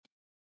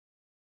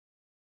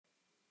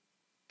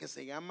que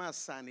se llama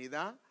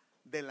sanidad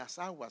de las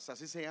aguas,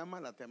 así se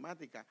llama la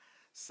temática,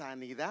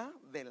 sanidad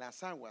de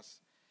las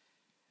aguas.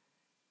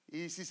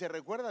 Y si se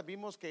recuerda,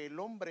 vimos que el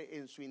hombre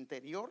en su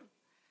interior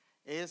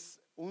es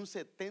un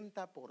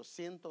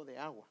 70% de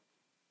agua.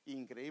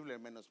 Increíble,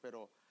 hermanos,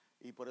 pero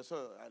y por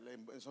eso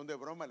en son de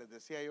broma les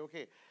decía yo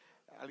que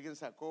alguien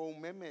sacó un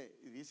meme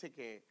y dice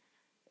que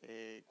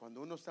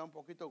cuando uno está un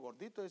poquito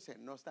gordito, dice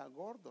no está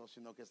gordo,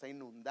 sino que está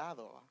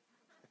inundado.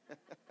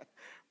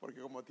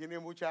 Porque como tiene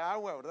mucha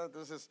agua, ¿verdad?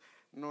 Entonces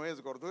no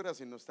es gordura,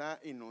 sino está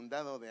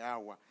inundado de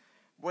agua.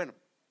 Bueno,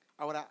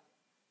 ahora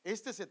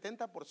este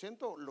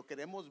 70% lo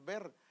queremos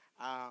ver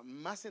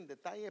más en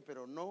detalle,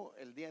 pero no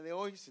el día de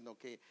hoy, sino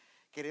que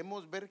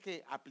queremos ver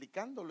que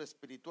aplicándolo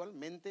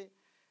espiritualmente,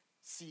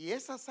 si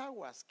esas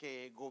aguas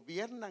que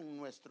gobiernan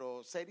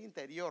nuestro ser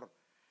interior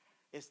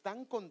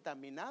están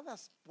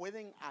contaminadas,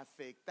 pueden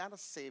afectar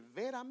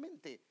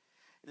severamente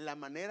la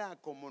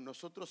manera como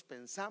nosotros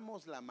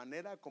pensamos, la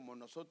manera como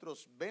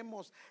nosotros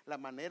vemos, la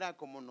manera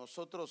como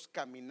nosotros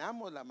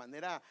caminamos, la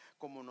manera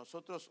como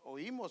nosotros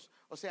oímos,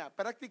 o sea,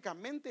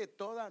 prácticamente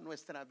toda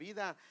nuestra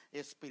vida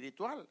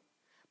espiritual.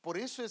 Por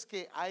eso es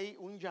que hay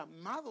un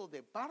llamado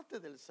de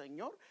parte del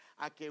Señor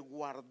a que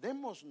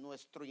guardemos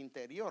nuestro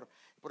interior.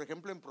 Por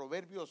ejemplo, en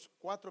Proverbios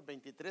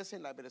 4:23,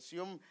 en la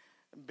versión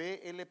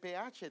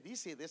BLPH,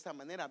 dice de esta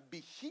manera: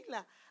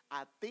 vigila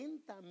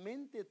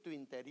atentamente tu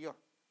interior,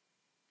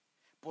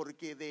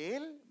 porque de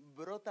él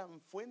brotan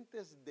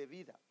fuentes de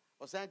vida.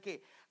 O sea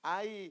que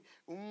hay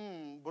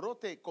un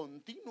brote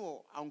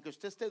continuo, aunque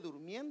usted esté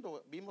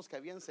durmiendo. Vimos que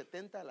habían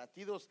 70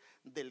 latidos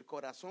del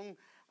corazón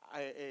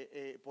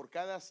por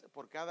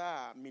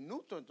cada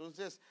minuto.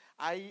 Entonces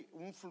hay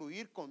un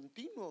fluir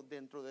continuo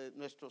dentro de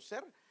nuestro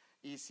ser,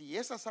 y si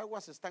esas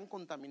aguas están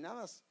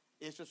contaminadas,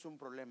 eso es un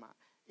problema.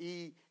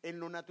 Y en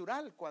lo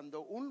natural,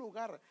 cuando un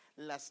lugar,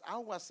 las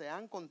aguas se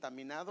han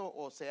contaminado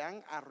o se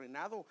han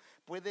arruinado,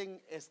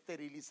 pueden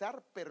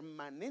esterilizar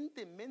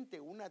permanentemente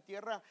una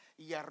tierra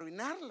y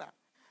arruinarla.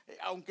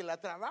 Aunque la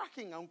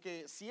trabajen,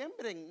 aunque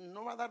siembren,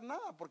 no va a dar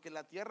nada, porque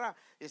la tierra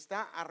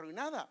está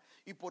arruinada.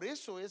 Y por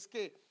eso es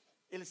que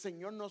el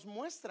Señor nos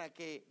muestra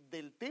que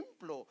del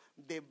templo,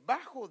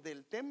 debajo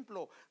del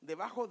templo,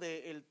 debajo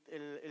del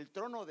el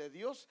trono de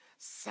Dios,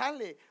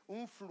 sale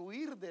un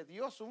fluir de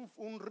Dios,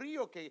 un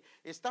río que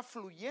está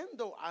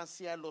fluyendo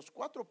hacia los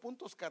 4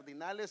 puntos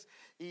cardinales,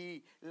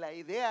 y la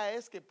idea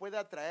es que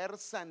pueda traer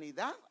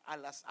sanidad a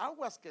las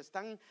aguas que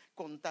están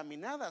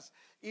contaminadas,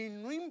 y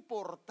no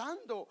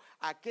importando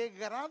a qué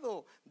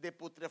grado de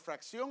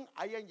putrefacción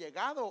hayan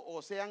llegado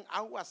o sean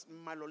aguas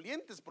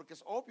malolientes, porque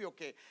es obvio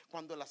que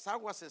cuando las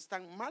aguas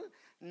están mal,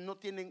 no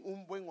tienen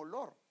un buen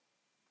olor.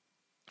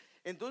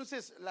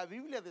 Entonces la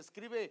Biblia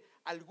describe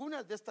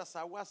algunas de estas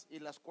aguas, y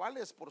las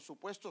cuales por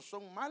supuesto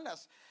son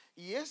malas,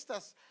 y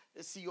estas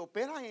si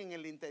operan en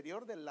el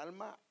interior del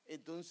alma,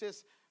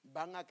 entonces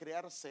van a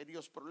crear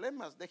serios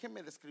problemas.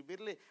 Déjeme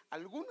describirle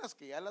algunas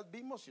que ya las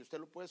vimos, y usted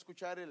lo puede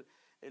escuchar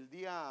el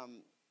día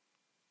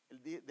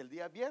del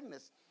día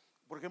viernes.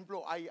 Por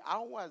ejemplo, hay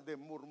aguas de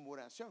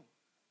murmuración.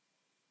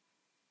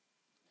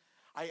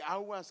 Hay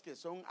aguas que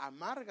son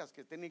amargas,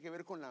 que tienen que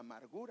ver con la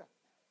amargura.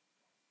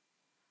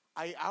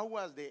 Hay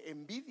aguas de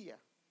envidia.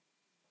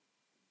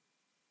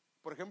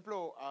 Por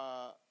ejemplo,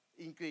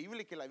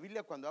 increíble que la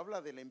Biblia, cuando habla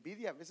de la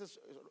envidia, a veces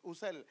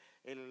usa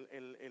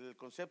el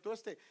concepto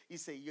y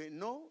se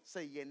llenó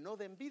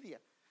de envidia.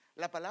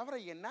 La palabra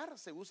llenar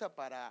se usa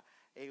para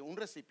un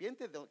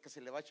recipiente que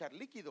se le va a echar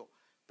líquido,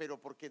 pero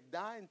porque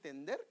da a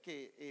entender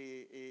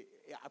que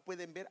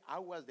pueden ver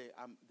aguas de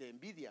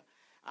envidia,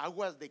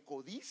 aguas de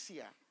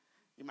codicia.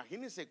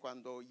 Imagínense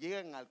cuando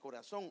llegan al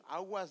corazón,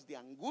 aguas de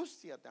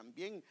angustia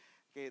también,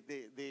 que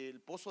del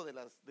pozo de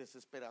la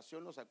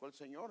desesperación lo sacó el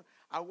Señor,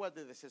 aguas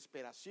de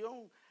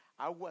desesperación,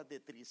 aguas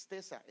de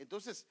tristeza.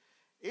 Entonces,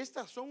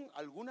 estas son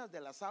algunas de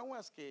las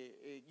aguas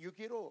que yo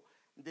quiero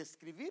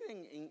describir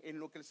en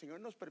lo que el Señor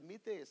nos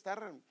permite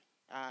estar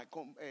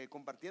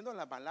compartiendo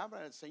la palabra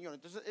del Señor.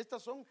 Entonces,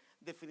 estas son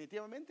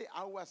definitivamente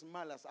aguas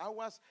malas,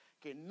 aguas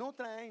que no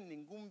traen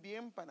ningún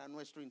bien para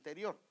nuestro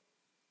interior.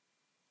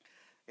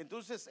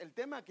 Entonces, el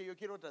tema que yo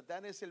quiero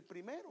tratar es el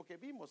primero que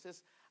vimos,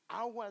 es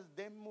aguas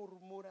de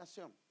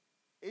murmuración.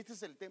 Este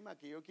es el tema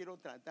que yo quiero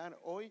tratar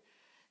hoy,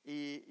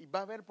 y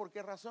va a ver por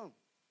qué razón.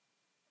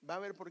 Va a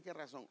ver por qué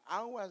razón.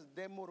 Aguas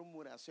de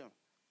murmuración.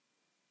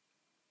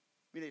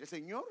 Mire, el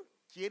Señor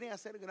quiere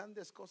hacer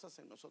grandes cosas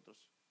en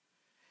nosotros.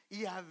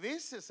 Y a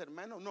veces,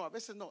 hermano, a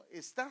veces no,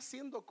 está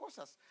haciendo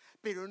cosas,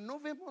 pero no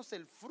vemos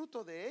el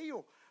fruto de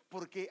ello,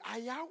 porque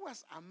hay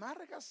aguas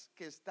amargas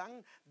que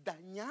están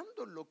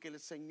dañando lo que el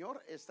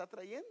Señor está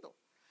trayendo.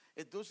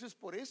 Entonces,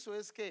 por eso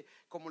es que,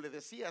 como le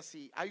decía,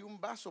 si hay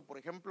un vaso, por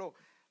ejemplo,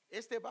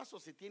 este vaso,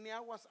 si tiene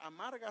aguas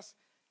amargas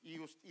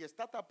y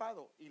está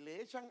tapado, y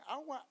le echan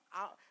agua,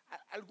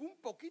 algún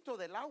poquito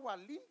del agua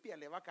limpia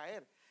le va a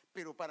caer.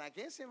 Pero para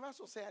que ese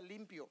vaso sea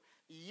limpio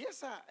y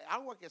esa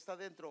agua que está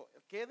dentro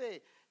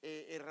quede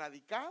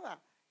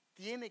erradicada,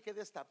 tiene que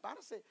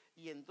destaparse,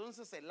 y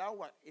entonces el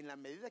agua, en la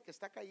medida que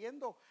está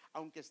cayendo,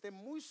 aunque esté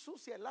muy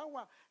sucia el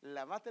agua,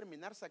 la va a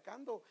terminar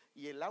sacando,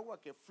 y el agua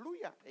que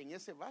fluya en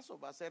ese vaso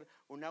va a ser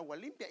un agua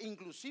limpia.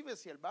 Inclusive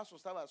si el vaso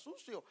estaba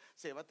sucio,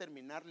 se va a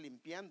terminar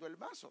limpiando el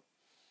vaso.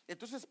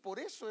 Entonces, por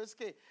eso es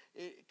que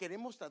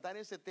queremos tratar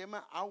ese tema,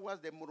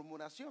 aguas de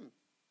murmuración.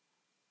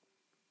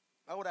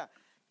 Ahora,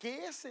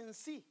 ¿qué es en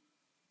sí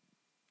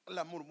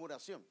la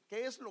murmuración?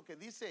 ¿Qué es lo que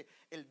dice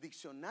el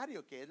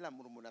diccionario que es la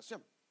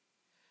murmuración?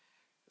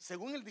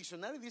 Según el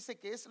diccionario, dice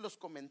que es los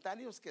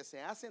comentarios que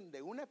se hacen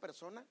de una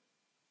persona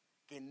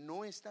que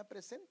no está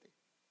presente,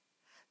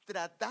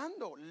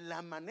 tratando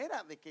la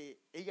manera de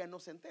que ella no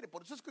se entere.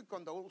 Por eso es que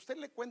cuando a usted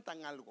le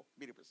cuentan algo,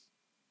 mire pues,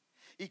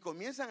 y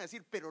comienzan a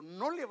decir, pero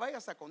no le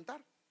vayas a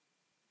contar,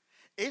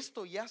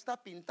 esto ya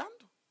está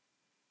pintando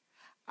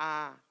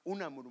a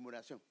una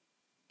murmuración,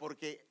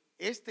 porque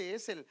este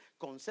es el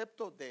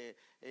concepto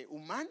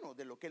humano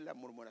de lo que es la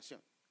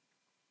murmuración.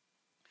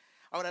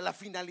 Ahora, la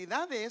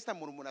finalidad de esta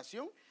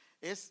murmuración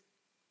es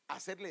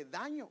hacerle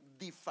daño,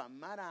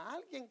 difamar a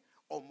alguien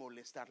o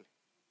molestarle.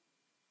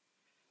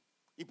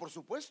 Y por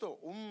supuesto,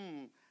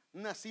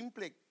 una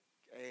simple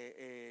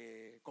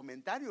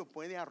comentario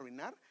puede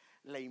arruinar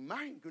la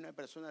imagen que una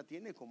persona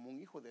tiene como un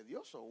hijo de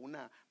Dios, o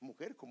una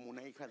mujer como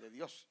una hija de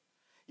Dios.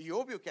 Y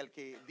obvio que al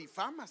que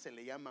difama se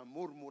le llama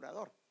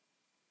murmurador.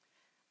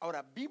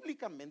 Ahora,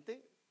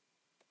 bíblicamente,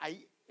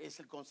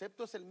 el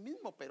concepto es el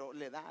mismo, pero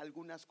le da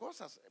algunas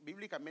cosas.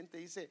 Bíblicamente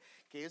dice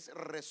que es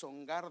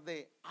rezongar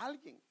de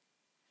alguien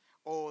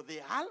o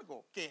de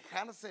algo,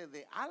 quejarse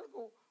de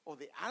algo o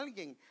de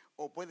alguien,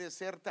 o puede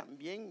ser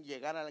también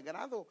llegar al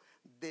grado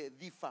de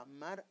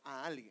difamar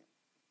a alguien.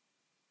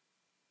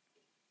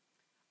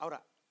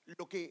 Ahora,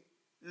 lo que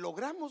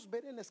logramos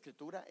ver en la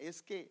Escritura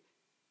es que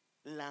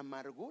la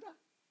amargura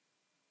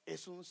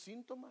es un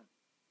síntoma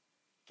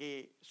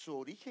que su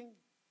origen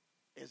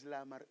es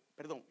la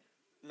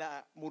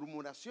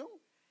murmuración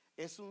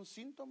es un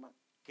síntoma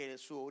que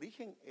su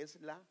origen es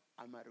la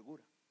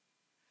amargura.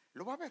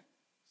 Lo va a ver,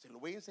 se lo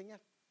voy a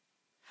enseñar.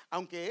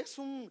 Aunque es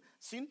un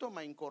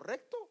síntoma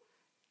incorrecto,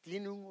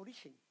 tiene un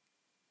origen.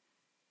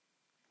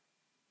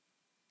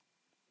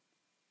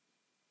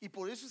 Y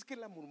por eso es que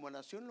la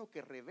murmuración lo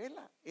que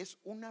revela es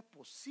una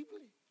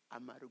posible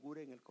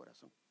amargura en el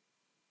corazón.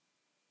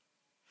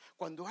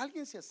 Cuando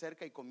alguien se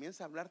acerca y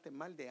comienza a hablarte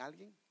mal de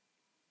alguien,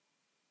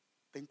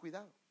 ten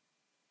cuidado,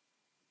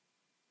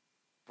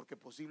 porque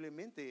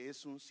posiblemente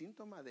es un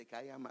síntoma de que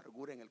hay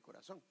amargura en el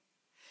corazón.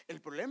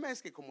 El problema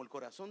es que como el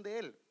corazón de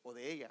él o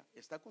de ella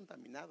está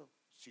contaminado,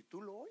 si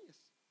tú lo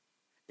oyes,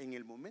 en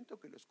el momento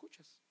que lo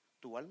escuchas,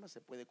 tu alma se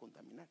puede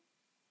contaminar.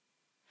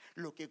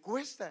 Lo que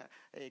cuesta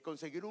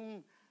conseguir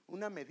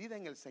una medida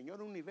en el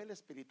Señor, un nivel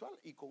espiritual,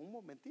 y con un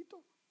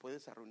momentito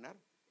puedes arruinar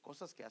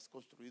cosas que has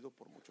construido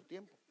por mucho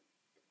tiempo.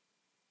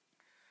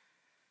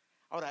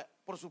 Ahora,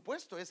 por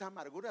supuesto, esa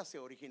amargura se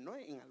originó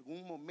en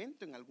algún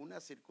momento, en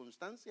alguna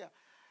circunstancia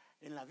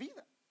en la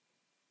vida.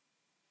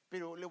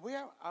 Pero le voy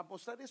a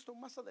mostrar esto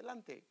más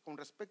adelante con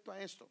respecto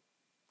a esto.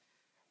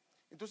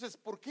 Entonces,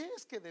 ¿por qué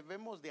es que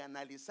debemos de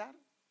analizar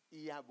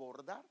y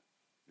abordar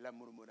la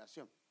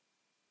murmuración?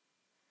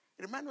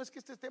 Hermano, es que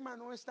este tema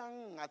no es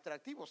tan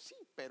atractivo, sí,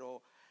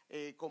 pero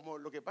como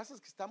lo que pasa es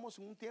que estamos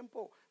en un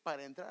tiempo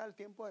para entrar al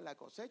tiempo de la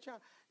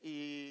cosecha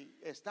y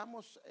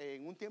estamos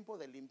en un tiempo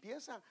de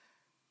limpieza,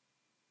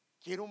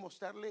 quiero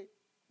mostrarle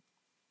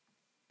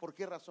por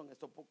qué razón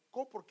esto,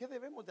 por qué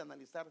debemos de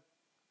analizar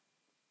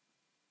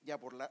y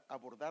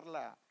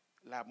abordar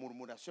la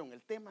murmuración,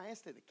 el tema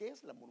de qué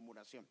es la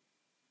murmuración.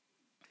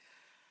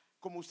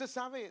 Como usted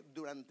sabe,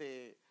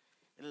 durante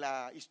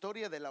la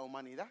historia de la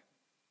humanidad,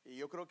 y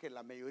yo creo que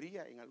la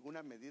mayoría en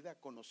alguna medida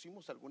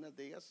conocimos algunas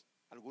de ellas,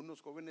 algunos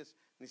jóvenes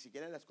ni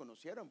siquiera las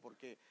conocieron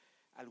porque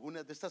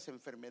algunas de estas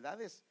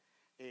enfermedades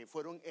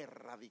fueron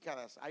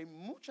erradicadas. Hay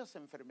muchas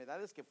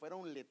enfermedades que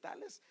fueron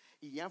letales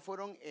y ya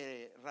fueron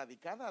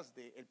erradicadas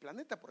del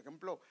planeta. Por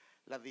ejemplo,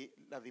 la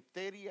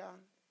difteria,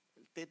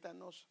 el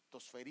tétanos,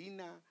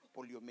 tosferina,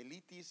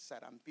 poliomielitis,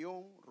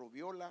 sarampión,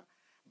 rubiola,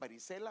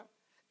 varicela.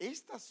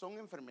 Estas son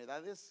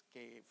enfermedades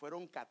que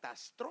fueron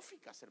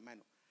catastróficas,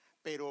 hermano.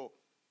 Pero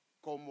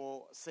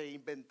como se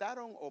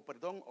inventaron,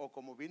 o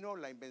como vino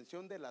la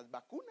invención de las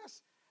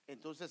vacunas,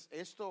 entonces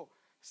esto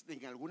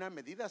en alguna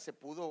medida se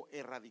pudo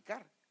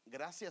erradicar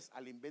gracias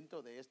al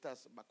invento de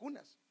estas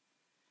vacunas.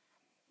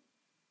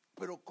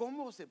 Pero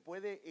 ¿cómo se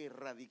puede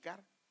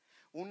erradicar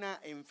una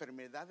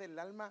enfermedad del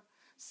alma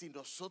si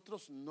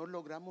nosotros no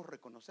logramos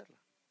reconocerla?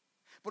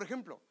 Por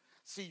ejemplo,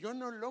 si yo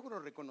no logro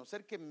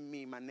reconocer que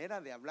mi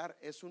manera de hablar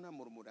es una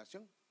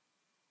murmuración,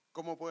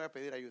 ¿cómo voy a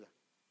pedir ayuda?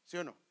 ¿Sí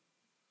o no?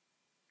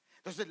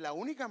 Entonces la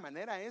única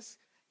manera es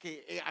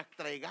que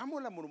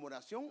traigamos la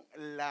murmuración,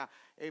 la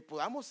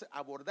podamos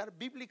abordar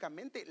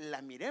bíblicamente,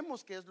 la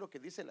miremos qué es lo que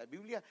dice la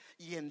Biblia,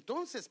 y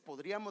entonces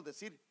podríamos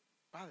decir,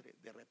 Padre,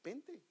 de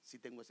repente sí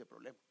tengo ese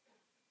problema.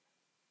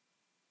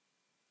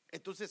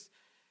 Entonces,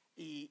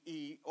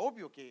 y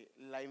obvio que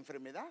la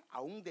enfermedad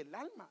aún del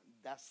alma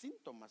da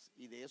síntomas,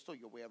 y de esto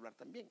yo voy a hablar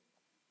también.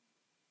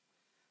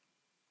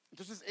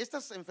 Entonces,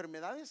 estas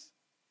enfermedades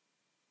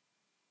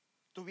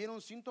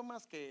tuvieron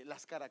síntomas que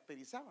las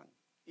caracterizaban,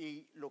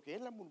 y lo que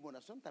es la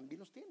murmuración también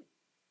los tiene,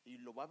 y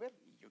lo va a ver,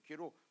 y yo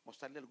quiero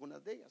mostrarle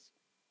algunas de ellas.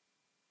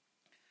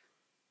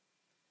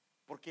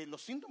 Porque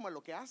los síntomas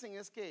lo que hacen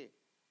es que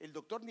el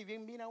doctor, ni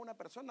bien mira a una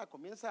persona,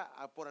 comienza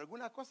por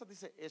alguna cosa,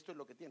 dice, esto es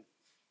lo que tiene.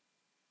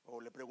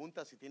 O le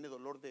pregunta si tiene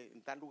dolor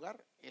en tal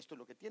lugar, esto es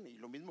lo que tiene. Y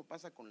lo mismo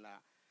pasa con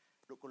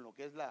lo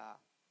que es la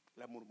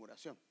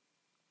murmuración.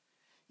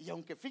 Y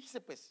aunque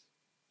fíjese, pues,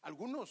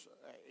 algunos,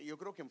 yo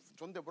creo que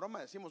son de broma,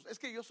 decimos, es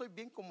que yo soy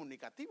bien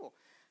comunicativo.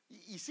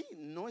 Y sí,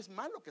 no es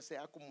malo que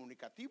sea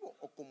comunicativo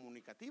o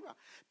comunicativa,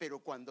 pero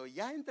cuando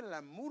ya entra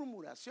la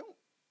murmuración,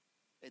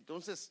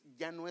 entonces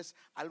ya no es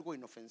algo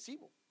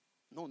inofensivo.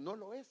 No, no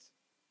lo es.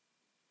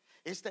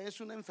 Esta es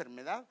una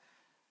enfermedad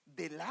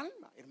del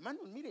alma,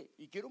 hermanos, mire,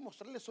 y quiero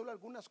mostrarles solo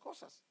algunas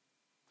cosas,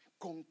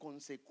 con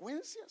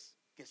consecuencias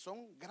que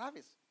son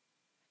graves,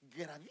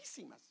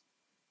 gravísimas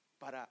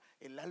para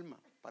el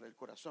alma, para el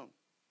corazón.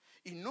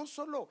 Y no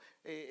solo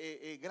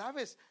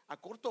graves a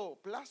corto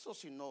plazo,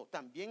 sino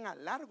también a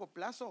largo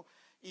plazo,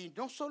 y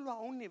no solo a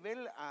un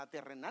nivel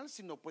terrenal,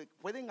 sino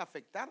pueden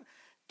afectar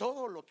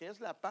todo lo que es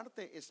la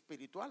parte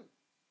espiritual.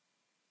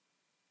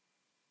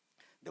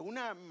 De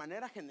una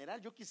manera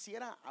general, yo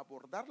quisiera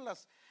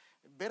abordarlas,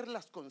 ver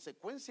las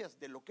consecuencias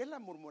de lo que es la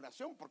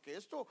murmuración, porque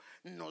esto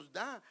nos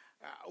da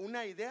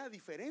una idea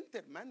diferente,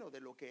 hermano, de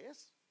lo que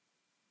es.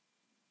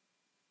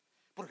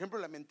 Por ejemplo,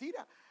 la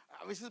mentira.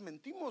 A veces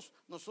mentimos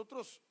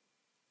nosotros.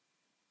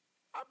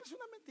 Pues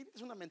una mentirita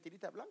es una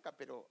mentirita blanca,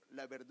 pero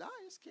la verdad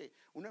es que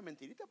una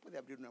mentirita puede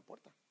abrir una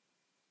puerta.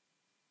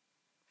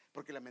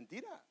 Porque la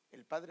mentira,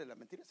 el padre de la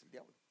mentira es el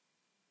diablo.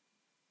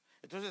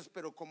 Entonces,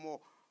 pero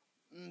como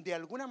de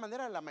alguna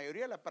manera la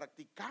mayoría la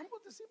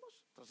practicamos,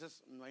 decimos,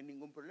 entonces no hay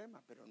ningún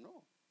problema, pero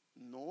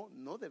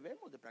no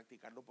debemos de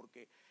practicarlo,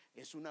 porque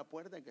es una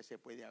puerta en que se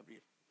puede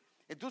abrir.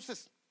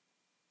 Entonces,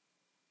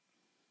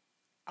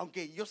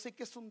 aunque yo sé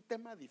que es un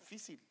tema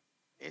difícil,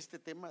 este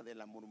tema de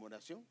la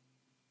murmuración,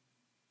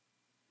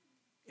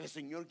 el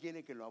Señor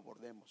quiere que lo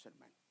abordemos,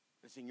 hermano.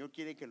 El Señor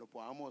quiere que lo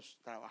podamos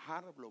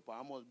trabajar, lo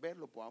podamos ver,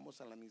 lo podamos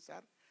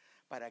analizar,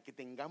 para que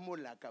tengamos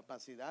la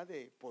capacidad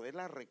de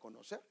poderla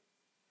reconocer,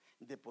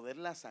 de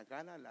poderla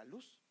sacar a la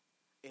luz,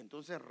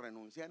 entonces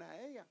renunciar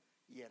a ella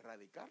y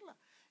erradicarla,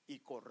 y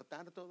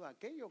cortar todo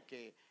aquello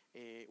que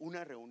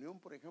una reunión,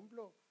 por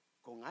ejemplo,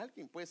 con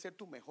alguien puede ser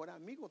tu mejor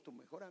amigo, tu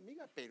mejor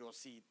amiga, pero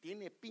si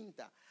tiene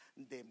pinta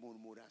de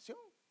murmuración,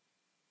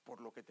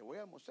 por lo que te voy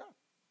a mostrar,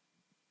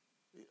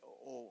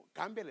 o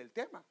cámbiale el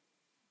tema.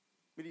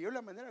 Mire, yo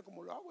la manera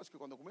como lo hago es que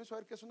cuando comienzo a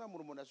ver que es una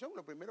murmuración,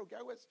 lo primero que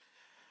hago es,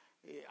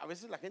 a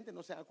veces la gente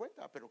no se da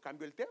cuenta, pero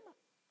cambio el tema.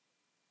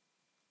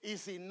 Y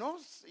si no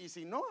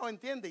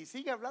entiende y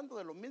sigue hablando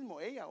de lo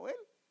mismo ella o él,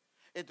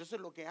 entonces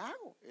lo que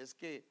hago es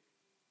que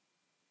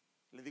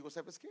le digo,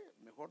 ¿sabes qué?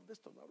 Mejor de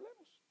esto no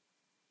hablemos,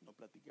 no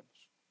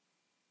platiquemos.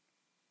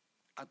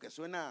 Aunque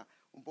suena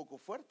un poco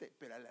fuerte,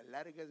 pero a la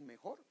larga es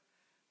mejor,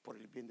 por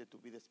el bien de tu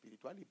vida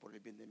espiritual y por el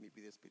bien de mi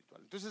vida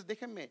espiritual. Entonces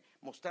déjenme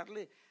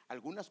mostrarle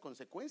algunas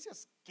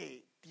consecuencias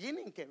que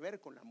tienen que ver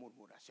con la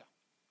murmuración.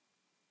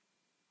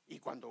 Y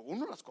cuando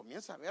uno las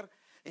comienza a ver,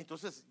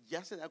 entonces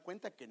ya se da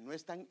cuenta que no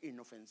es tan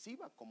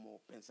inofensiva como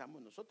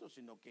pensamos nosotros,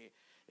 sino que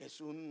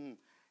es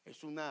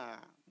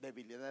una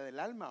debilidad del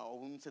alma, o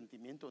un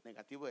sentimiento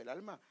negativo del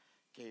alma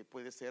que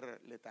puede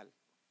ser letal.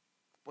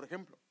 Por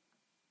ejemplo,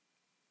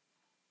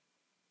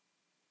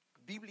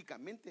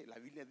 bíblicamente la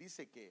Biblia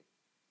dice que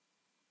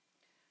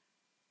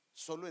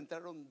solo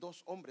entraron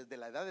 2 hombres de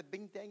la edad de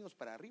 20 años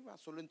para arriba,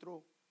 solo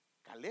entró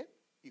Caleb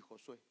y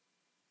Josué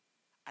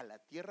a la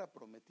tierra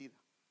prometida.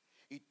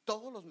 Y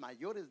todos los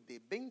mayores de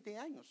 20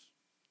 años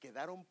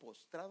quedaron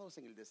postrados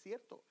en el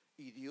desierto,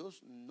 y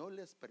Dios no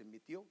les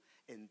permitió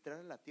entrar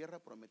a la tierra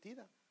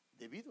prometida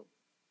debido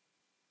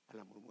a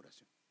la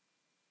murmuración.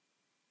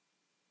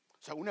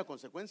 O sea, una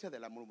consecuencia de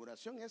la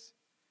murmuración es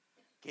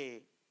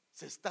que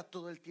se está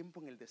todo el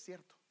tiempo en el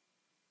desierto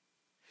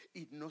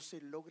y no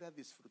se logra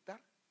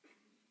disfrutar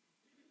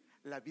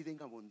la vida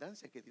en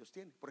abundancia que Dios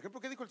tiene. Por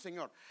ejemplo, ¿qué dijo el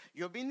Señor?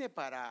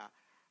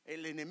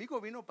 El enemigo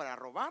vino para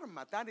robar,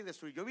 matar y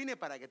destruir. Yo vine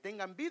para que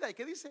tengan vida, ¿y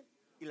qué dice?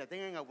 Y la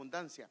tengan en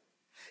abundancia.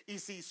 Y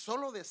si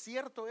solo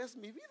desierto es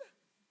mi vida,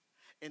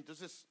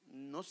 entonces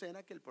 ¿no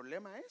será que el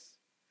problema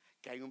es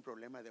que hay un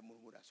problema de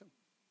murmuración?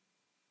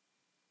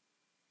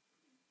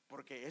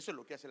 Porque eso es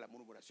lo que hace la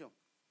murmuración: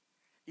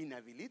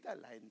 inhabilita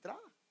la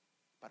entrada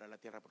para la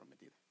tierra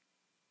prometida,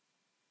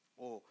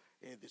 o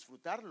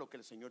disfrutar lo que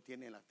el Señor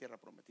tiene en la tierra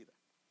prometida.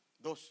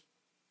 2,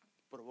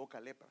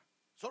 provoca lepra.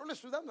 Solo le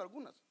estoy dando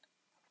algunas.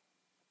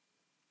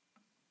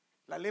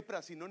 La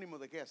lepra, sinónimo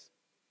de qué es.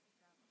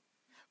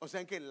 O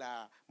sea, que en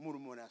la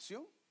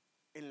murmuración,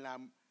 en la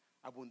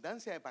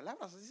abundancia de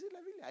palabras, así dice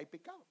la Biblia, hay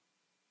pecado.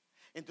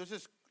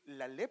 Entonces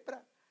la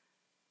lepra,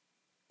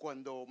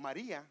 cuando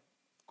María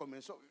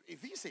comenzó, y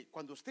fíjese,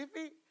 cuando usted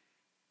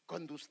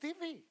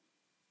ve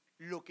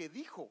lo que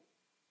dijo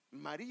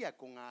María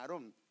con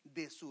Aarón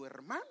de su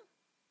hermano,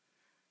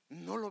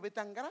 no lo ve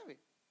tan grave,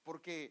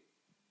 porque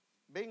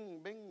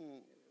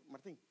ven,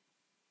 Martín.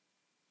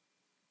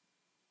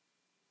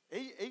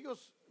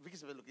 Ellos,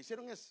 fíjense, lo que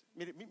hicieron es,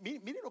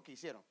 mire lo que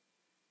hicieron.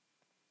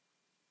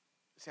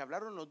 Se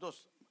hablaron los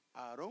dos,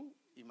 Aarón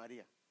y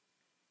María.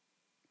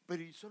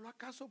 Pero ¿y solo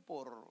acaso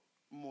por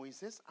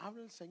Moisés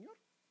habla el Señor?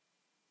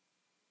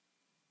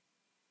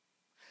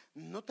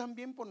 ¿No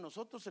también por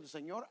nosotros el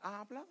Señor ha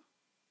hablado?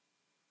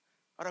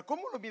 Ahora,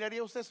 ¿cómo lo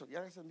miraría usted eso?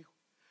 Ya se me dijo.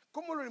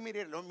 ¿Cómo lo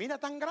miraría? ¿Lo mira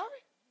tan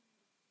grave?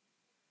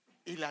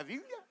 Y la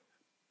Biblia,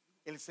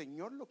 el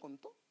Señor lo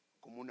contó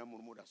como una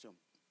murmuración,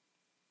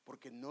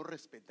 porque no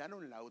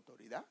respetaron la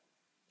autoridad,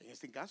 en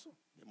este caso,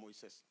 de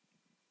Moisés.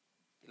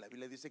 Y la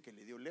Biblia dice que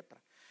le dio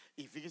lepra.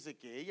 Y fíjese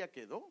que ella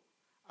quedó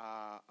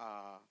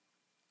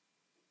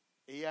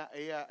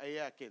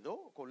ella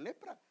quedó con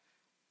lepra,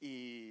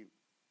 y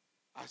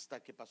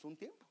hasta que pasó un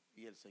tiempo,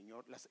 y el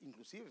Señor,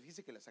 inclusive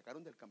fíjese que la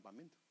sacaron del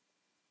campamento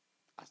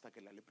hasta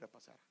que la lepra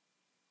pasara.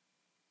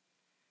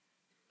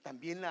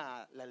 También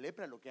la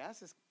lepra lo que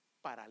hace es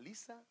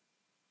paraliza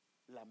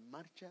la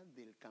marcha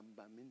del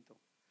campamento.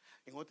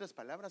 En otras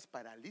palabras,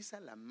 paraliza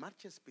la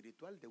marcha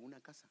espiritual de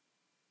una casa.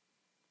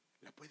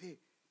 La puede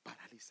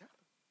paralizar.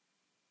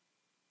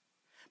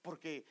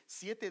 Porque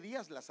 7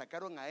 días la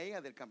sacaron a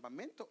ella del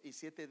campamento, y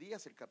 7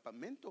 días el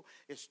campamento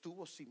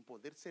estuvo sin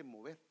poderse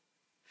mover.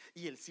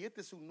 Y el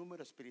 7 es un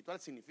número espiritual,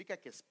 significa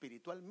que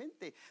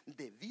espiritualmente,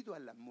 debido a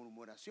la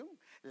murmuración,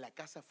 la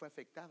casa fue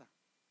afectada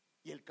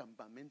y el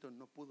campamento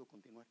no pudo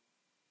continuar.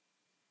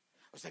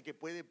 O sea que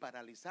puede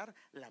paralizar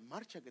la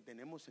marcha que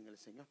tenemos en el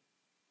Señor.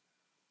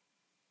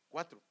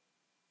 4.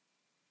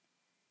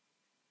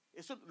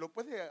 Eso lo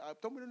puede,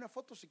 tómele una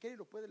foto si quiere y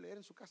lo puede leer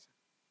en su casa,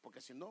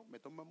 porque si no me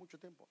toma mucho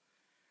tiempo.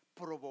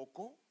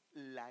 Provocó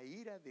la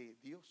ira de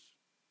Dios.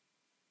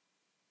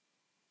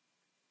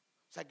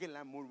 O sea que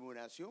la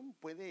murmuración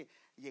puede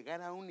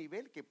llegar a un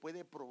nivel que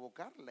puede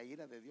provocar la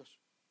ira de Dios.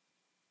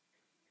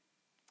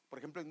 Por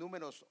ejemplo, en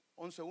Números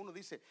 11:1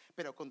 dice: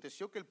 pero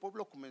aconteció que el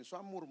pueblo comenzó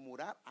a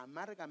murmurar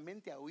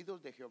amargamente a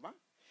oídos de Jehová,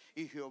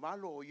 y Jehová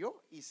lo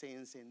oyó y se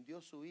encendió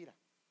su ira.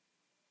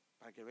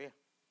 Para que vea,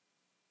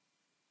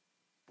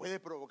 puede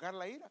provocar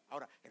la ira.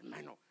 Ahora,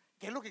 hermano,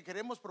 ¿qué es lo que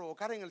queremos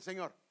provocar en el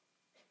Señor?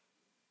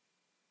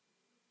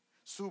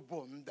 Su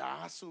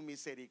bondad, su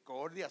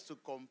misericordia,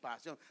 su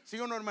compasión. ¿Sí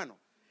o no, hermano?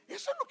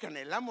 Eso es lo que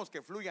anhelamos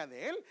que fluya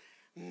de Él.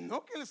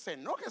 No que Él se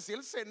enoje. Si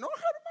Él se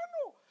enoja,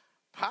 hermano,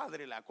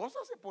 Padre, la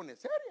cosa se pone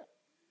seria.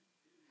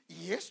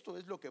 Y esto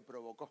es lo que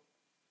provocó.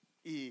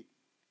 Y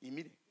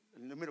mire,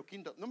 el número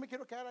 5, no me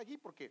quiero quedar aquí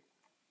porque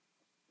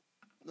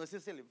no ese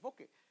es el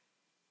enfoque.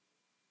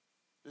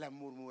 La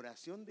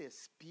murmuración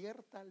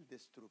despierta al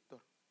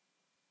destructor.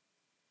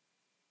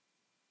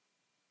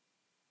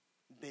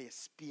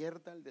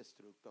 Despierta al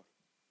destructor.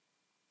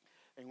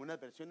 En unas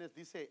versiones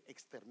dice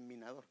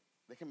exterminador.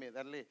 Déjeme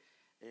darle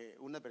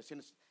unas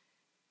versiones.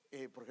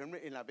 Por ejemplo,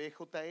 en la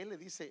BJL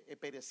dice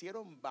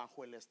perecieron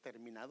bajo el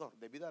exterminador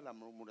debido a la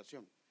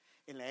murmuración.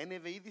 En la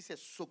NBI dice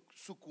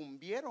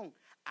sucumbieron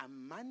a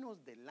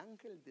manos del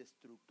ángel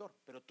destructor,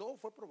 pero todo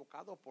fue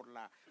provocado por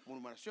la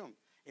murmuración.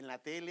 En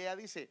la TLA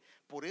dice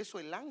por eso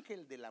el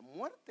ángel de la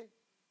muerte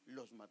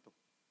los mató.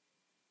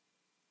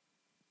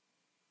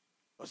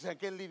 O sea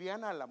que es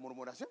liviana la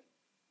murmuración,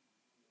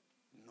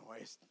 no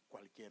es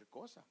cualquier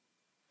cosa.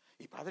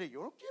 Y Padre,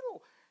 yo no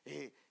quiero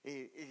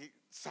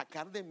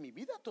sacar de mi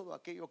vida todo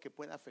aquello que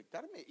pueda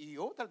afectarme. Y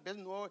yo tal vez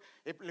no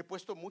le he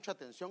puesto mucha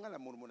atención a la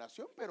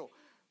murmuración, pero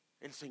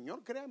el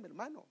Señor, créame,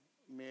 hermano,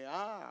 me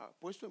ha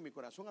puesto en mi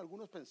corazón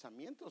algunos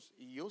pensamientos,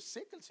 y yo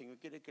sé que el Señor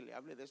quiere que le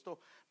hable de esto,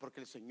 porque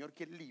el Señor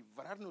quiere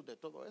librarnos de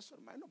todo eso,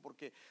 hermano,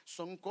 porque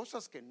son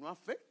cosas que no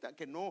afectan,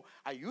 que no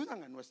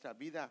ayudan a nuestra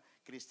vida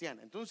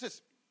cristiana.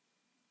 Entonces,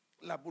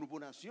 la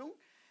murmuración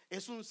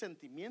es un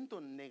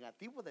sentimiento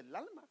negativo del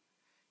alma,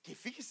 que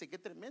fíjese qué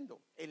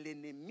tremendo, el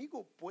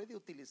enemigo puede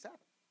utilizar.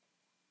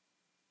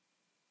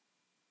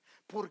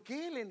 ¿Por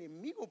qué el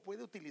enemigo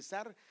puede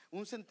utilizar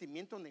un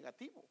sentimiento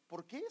negativo?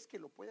 ¿Por qué es que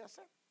lo puede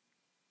hacer?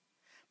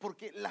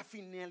 Porque la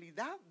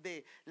finalidad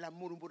de la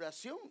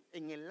murmuración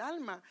en el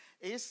alma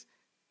es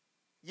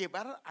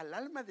llevar al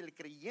alma del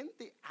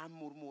creyente a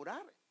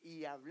murmurar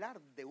y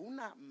hablar de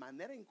una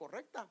manera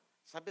incorrecta.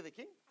 ¿Sabe de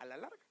quién? A la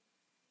larga,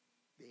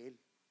 de él.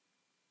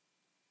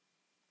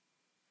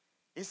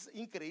 Es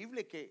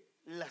increíble que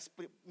las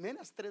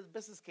primeras 3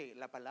 veces que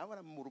la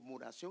palabra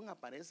murmuración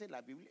aparece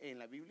en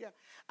la Biblia,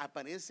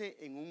 aparece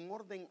en un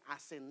orden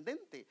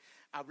ascendente,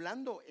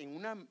 hablando en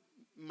una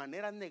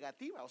manera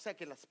negativa. O sea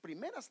que las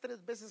primeras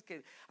 3 veces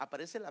que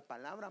aparece la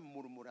palabra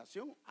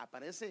murmuración,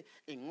 aparece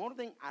en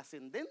orden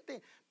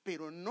ascendente,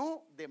 pero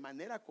no de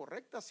manera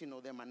correcta,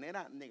 sino de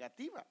manera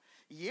negativa.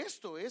 Y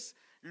esto es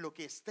lo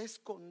que está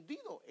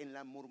escondido en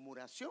la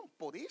murmuración.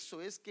 Por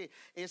eso es que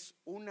es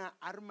una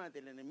arma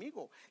del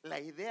enemigo. La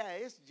idea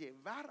es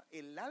llevar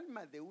el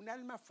alma de un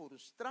alma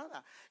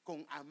frustrada,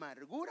 con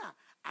amargura,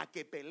 a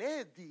que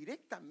pelee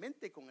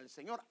directamente con el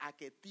Señor, a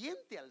que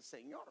tiente al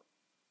Señor.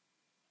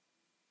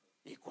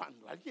 Y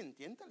cuando alguien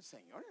tienta al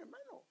Señor,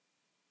 hermano,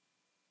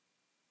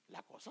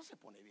 la cosa se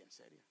pone bien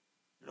seria.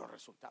 Los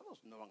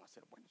resultados no van a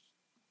ser buenos.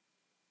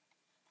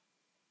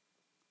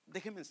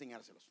 déjenme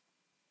enseñárselos.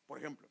 Por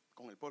ejemplo,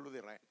 con el pueblo de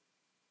Israel.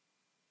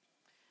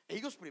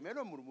 Ellos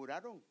primero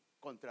murmuraron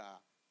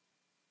contra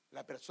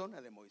la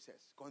persona de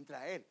Moisés,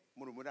 contra él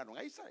murmuraron.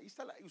 Ahí está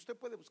usted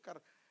puede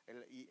buscar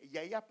y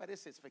ahí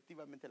aparece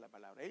efectivamente la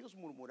palabra. Ellos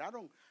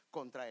murmuraron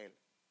contra él.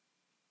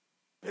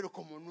 Pero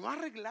como no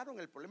arreglaron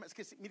el problema, es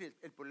que mire,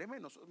 el problema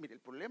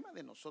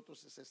de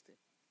nosotros es este.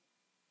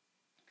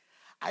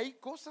 Hay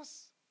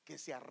cosas que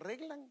se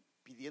arreglan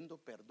pidiendo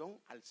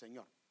perdón al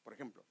Señor. Por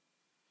ejemplo,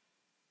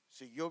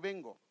 si yo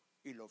vengo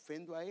y lo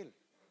ofendo a él,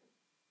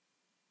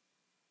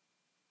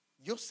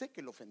 yo sé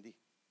que lo ofendí,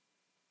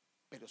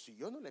 pero si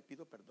yo no le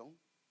pido perdón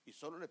y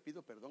solo le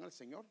pido perdón al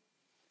Señor,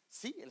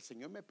 sí, el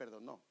Señor me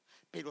perdonó,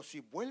 pero si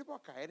vuelvo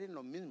a caer en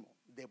lo mismo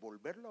de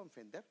volverlo a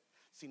ofender,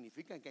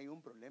 significa que hay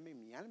un problema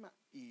en mi alma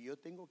y yo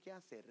tengo que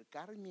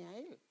acercarme a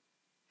él,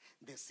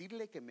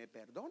 decirle que me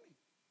perdone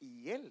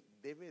y él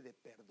debe de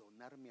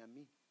perdonarme a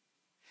mí.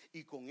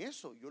 Y con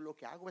eso yo lo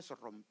que hago es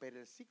romper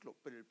el ciclo.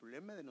 Pero el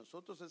problema de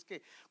nosotros es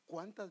que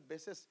cuántas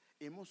veces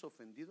hemos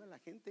ofendido a la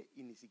gente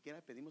y ni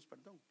siquiera pedimos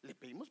perdón. Le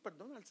pedimos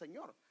perdón al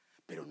Señor,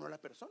 pero no a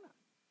la persona.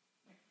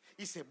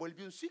 Y se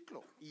vuelve un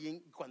ciclo.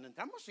 Y cuando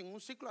entramos en un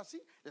ciclo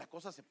así, la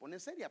cosa se pone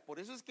seria. Por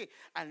eso es que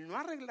al no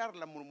arreglar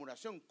la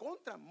murmuración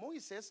contra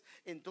Moisés,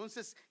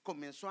 entonces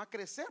comenzó a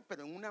crecer,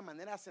 pero en una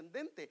manera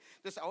ascendente.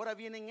 Entonces ahora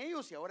vienen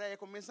ellos y ahora ya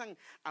comienzan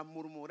a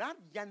murmurar,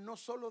 ya no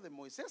solo de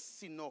Moisés,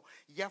 sino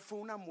ya fue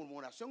una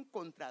murmuración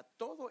contra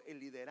todo el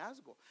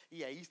liderazgo.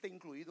 Y ahí está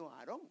incluido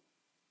Aarón.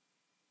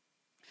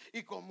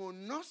 Y como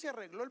no se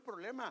arregló el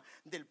problema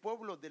del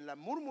pueblo de la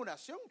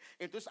murmuración,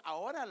 entonces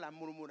ahora la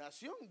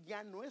murmuración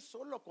ya no es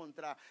solo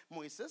contra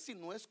Moisés,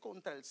 sino es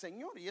contra el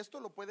Señor. Y esto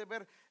lo puede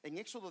ver en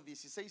Éxodo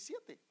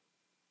 16:7.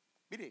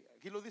 Mire,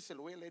 aquí lo dice,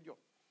 lo voy a leer yo.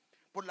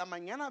 Por la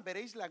mañana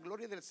veréis la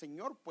gloria del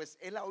Señor, pues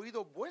Él ha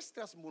oído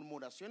vuestras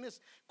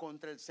murmuraciones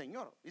contra el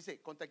Señor.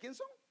 Dice, ¿contra quién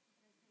son?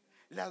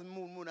 Las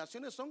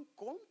murmuraciones son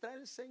contra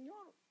el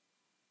Señor.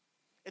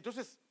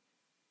 Entonces,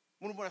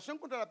 murmuración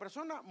contra la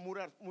persona,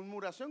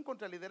 murmuración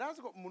contra el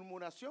liderazgo,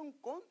 murmuración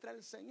contra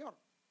el Señor.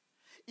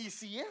 Y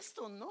si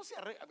esto no se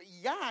arregla,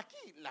 ya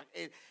aquí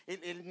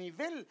el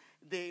nivel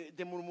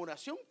de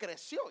murmuración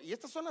creció. Y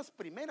estas son las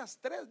primeras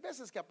 3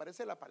 veces que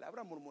aparece la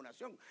palabra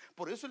murmuración.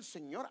 Por eso el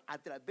Señor a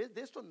través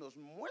de esto nos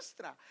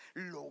muestra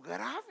lo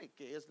grave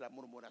que es la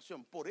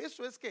murmuración. Por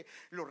eso es que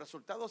los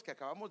resultados que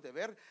acabamos de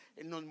ver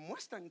nos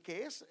muestran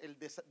que es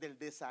del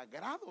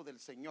desagrado del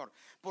Señor.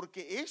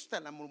 Porque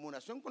la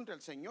murmuración contra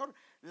el Señor,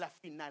 la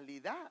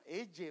finalidad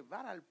es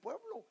llevar al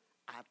pueblo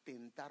a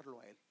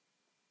tentarlo a Él.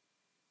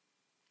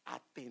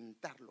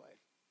 Atentarlo a Él.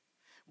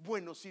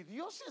 Bueno, si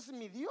Dios es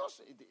mi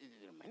Dios,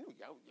 hermano,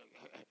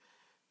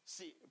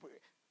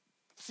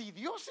 si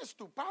Dios es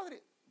tu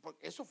Padre,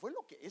 porque eso fue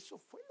lo que hizo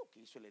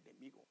el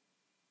enemigo.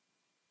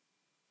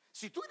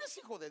 Si tú eres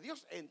hijo de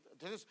Dios,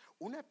 entonces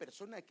una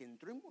persona que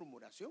entró en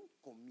murmuración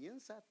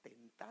comienza a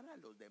tentar a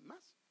los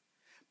demás,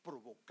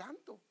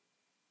 provocando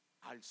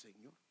al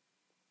Señor.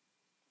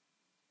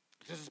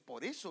 Entonces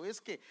por eso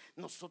es que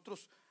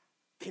nosotros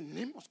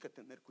tenemos que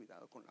tener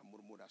cuidado con la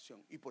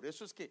murmuración. Y por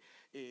eso es que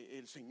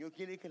el Señor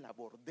quiere que la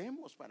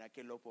abordemos para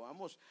que lo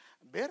podamos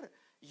ver.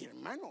 Y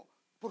hermano,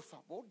 por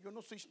favor, yo no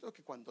estoy diciendo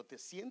que cuando te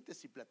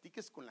sientes y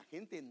platiques con la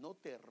gente no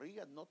te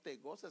rías, no te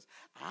gozas.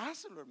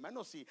 Hazlo,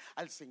 hermano, si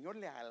al Señor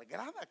le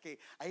agrada que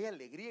haya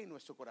alegría en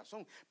nuestro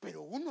corazón.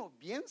 Pero uno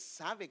bien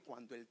sabe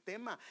cuando el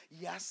tema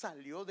ya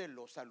salió de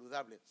lo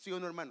saludable. ¿Sí o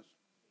no, hermanos?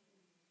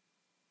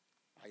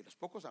 Hay los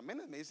pocos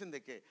amenes me dicen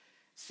de que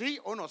sí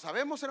o no.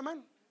 ¿Sabemos,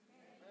 hermano?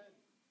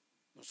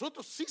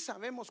 Nosotros sí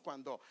sabemos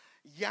cuando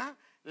ya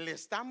le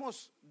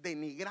estamos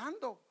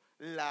denigrando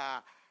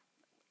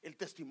el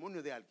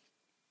testimonio de alguien.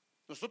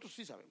 Nosotros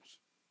sí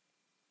sabemos.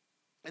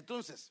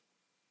 Entonces,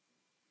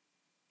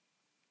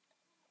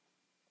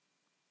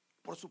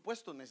 por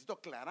supuesto, necesito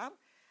aclarar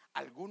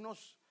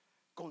algunos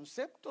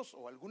conceptos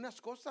o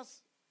algunas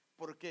cosas,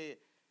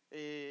 porque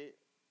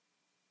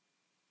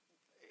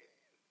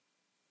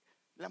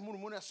la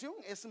murmuración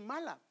es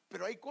mala,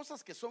 pero hay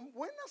cosas que son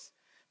buenas,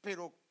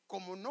 pero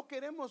como no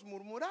queremos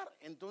murmurar,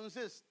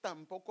 entonces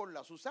tampoco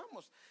las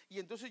usamos. Y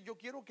entonces yo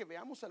quiero que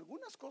veamos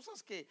algunas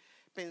cosas que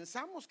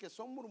pensamos que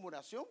son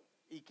murmuración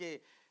y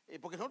que,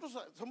 porque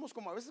nosotros somos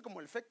como a veces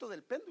como el efecto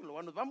del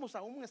péndulo, nos vamos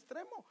a un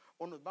extremo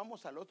o nos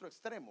vamos al otro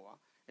extremo, ¿va?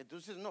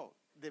 Entonces no,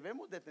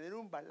 debemos de tener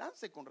un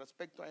balance con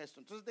respecto a esto.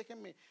 Entonces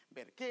déjenme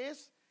ver,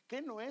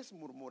 ¿qué no es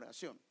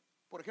murmuración?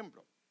 Por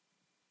ejemplo,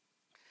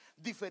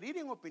 diferir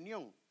en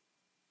opinión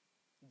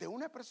de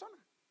una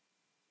persona.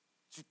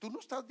 Si tú no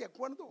estás de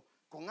acuerdo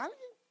con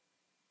alguien,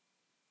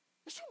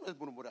 eso no es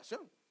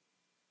murmuración.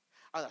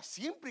 Ahora,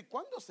 siempre y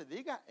cuando se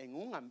diga en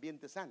un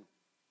ambiente sano.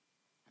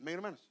 Amén,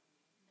 hermanos.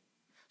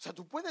 O sea,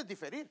 tú puedes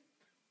diferir.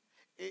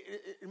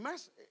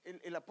 Más,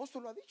 el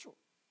apóstol lo ha dicho.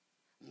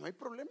 No hay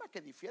problema que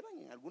difieran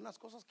en algunas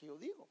cosas que yo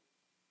digo.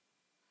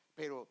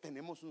 Pero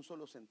tenemos un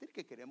solo sentir,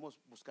 que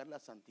queremos buscar la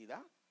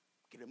santidad,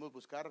 queremos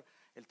buscar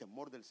el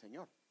temor del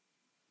Señor.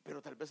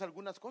 Pero tal vez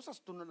algunas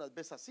cosas tú no las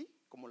ves así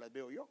como las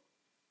veo yo.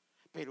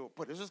 Pero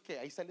por eso es que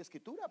ahí está la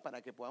escritura,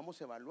 para que podamos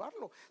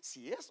evaluarlo,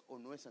 si es o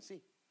no es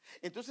así.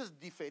 Entonces,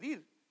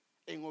 diferir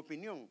en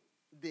opinión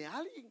de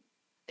alguien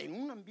en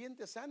un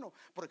ambiente sano.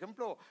 Por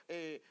ejemplo,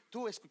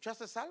 tú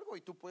escuchaste algo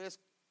y tú puedes,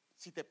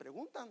 si te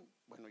preguntan,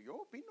 bueno, yo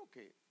opino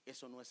que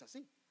eso no es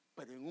así,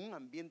 pero en un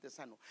ambiente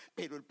sano.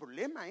 Pero el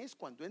problema es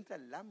cuando entra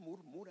la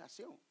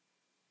murmuración.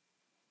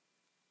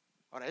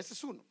 Ahora, ese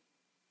es uno.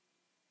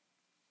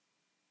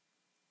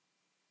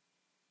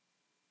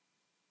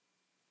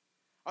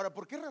 Ahora,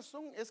 ¿por qué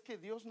razón es que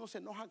Dios no se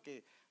enoja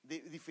que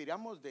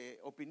difiramos de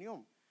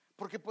opinión?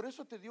 Porque por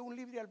eso te dio un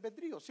libre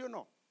albedrío, ¿sí o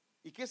no?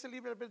 ¿Y qué es el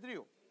libre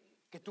albedrío?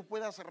 Que tú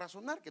puedas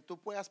razonar, que tú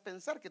puedas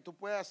pensar, que tú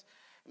puedas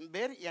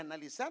ver y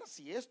analizar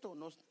si esto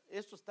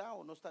está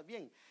o no está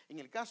bien. En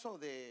el caso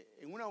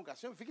en una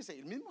ocasión, fíjese,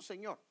 el mismo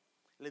Señor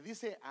le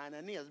dice a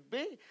Ananías: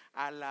 ve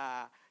a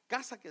la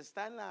casa que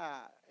está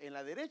en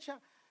la derecha,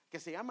 que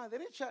se llama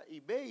derecha, y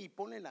ve y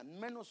pone las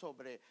manos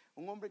sobre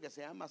un hombre que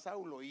se llama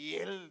Saulo. Y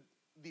él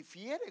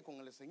difiere con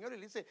el Señor y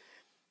le dice: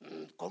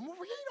 ¿cómo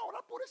voy a ir a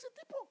orar por ese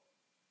tipo?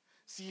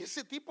 Si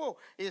ese tipo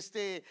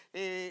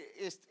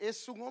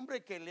es un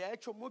hombre que le ha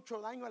hecho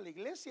mucho daño a la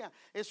iglesia,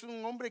 es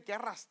un hombre que ha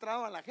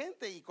arrastrado a la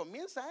gente, y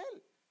comienza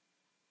él.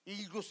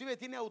 Inclusive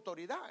tiene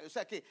autoridad. O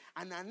sea que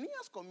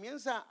Ananías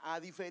comienza a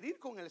diferir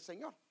con el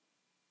Señor.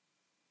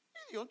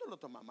 Y Dios no lo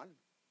toma mal.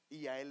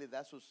 Y a él le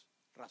da sus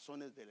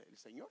razones del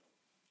Señor.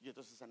 Y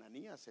entonces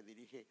Ananías se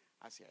dirige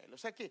hacia él. O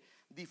sea que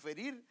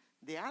diferir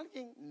de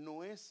alguien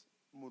no es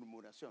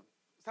murmuración.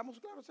 ¿Estamos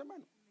claros,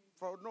 hermano?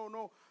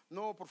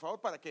 No, por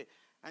favor, para que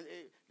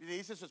le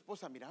dice a su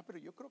esposa: mira, pero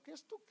yo creo que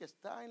esto que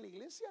está en la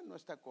iglesia no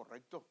está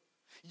correcto.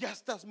 Ya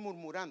estás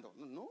murmurando.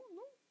 No,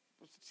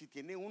 pues si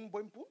tiene un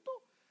buen punto.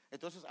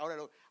 Entonces,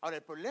 ahora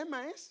el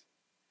problema es,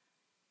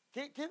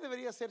 ¿qué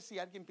debería hacer si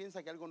alguien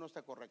piensa que algo no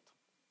está correcto?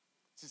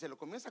 Si se lo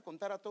comienza a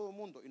contar a todo el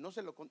mundo y no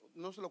se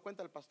lo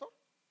cuenta al pastor,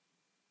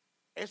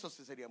 eso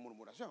sí sería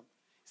murmuración.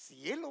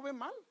 Si él lo ve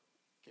mal,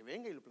 que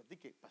venga y lo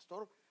platique: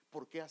 pastor,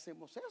 ¿por qué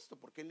hacemos esto?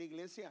 ¿Por qué en la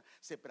iglesia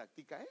se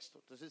practica esto?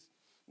 Entonces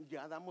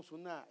ya damos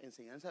una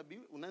enseñanza,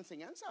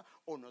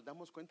 o nos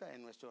damos cuenta de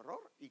nuestro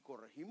error y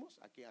corregimos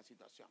aquella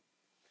situación.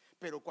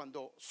 Pero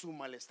cuando su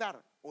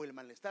malestar o el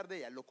malestar de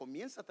ella lo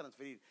comienza a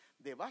transferir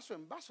de vaso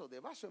en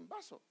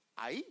vaso,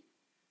 ahí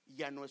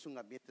ya no es un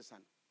ambiente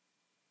sano.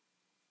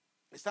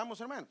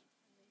 ¿Estamos, hermanos?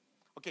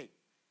 Ok.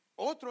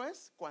 Otro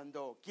es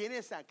cuando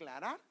quieres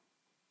aclarar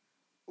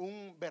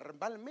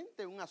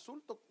verbalmente un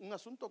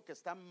asunto que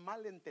está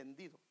mal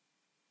entendido.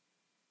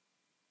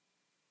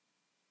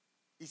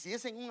 Y si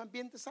es en un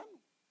ambiente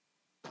sano,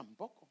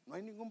 tampoco, no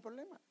hay ningún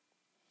problema.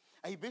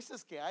 Hay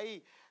veces que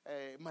hay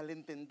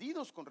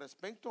malentendidos con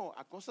respecto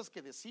a cosas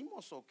que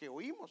decimos o que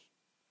oímos.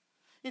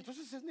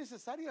 Entonces es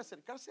necesario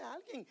acercarse a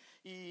alguien,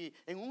 y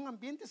en un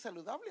ambiente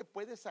saludable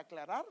puedes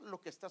aclarar lo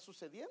que está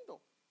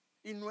sucediendo.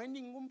 Y no hay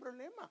ningún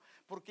problema,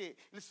 porque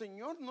el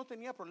Señor no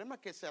tenía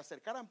problema que se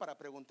acercaran para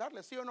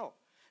preguntarle, ¿sí o no?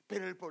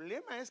 Pero el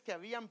problema es que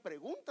habían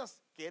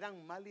preguntas que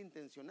eran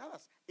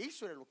malintencionadas.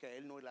 Eso era lo que a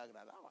él no le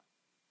agradaba.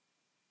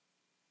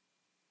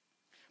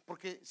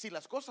 Porque si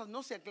las cosas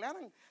no se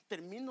aclaran,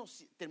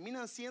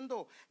 terminan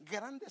siendo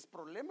grandes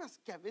problemas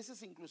que a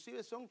veces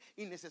inclusive son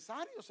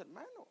innecesarios,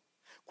 hermano.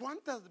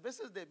 ¿Cuántas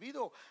veces,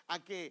 debido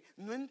a que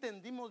no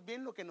entendimos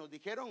bien lo que nos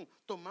dijeron,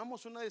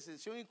 tomamos una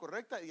decisión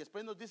incorrecta y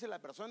después nos dice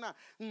la persona: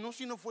 no,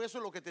 si no fue eso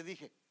lo que te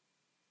dije?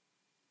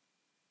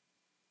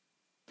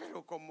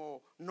 Pero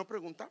como no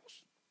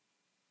preguntamos.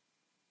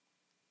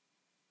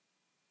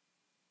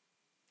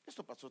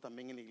 Esto pasó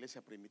también en la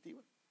iglesia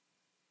primitiva.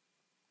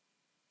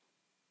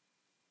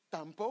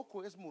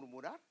 Tampoco es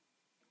murmurar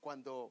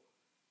cuando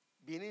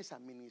vienes a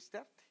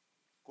ministrarte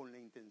con la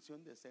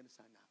intención de ser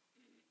sanado.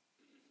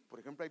 Por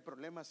ejemplo, hay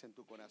problemas en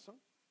tu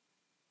corazón.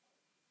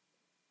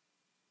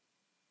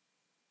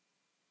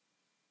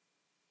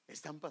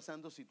 Están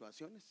pasando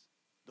situaciones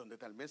donde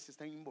tal vez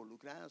están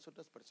involucradas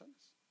otras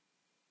personas,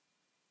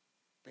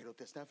 pero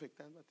te está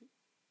afectando a ti.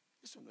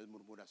 Eso no es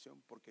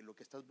murmuración, porque lo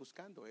que estás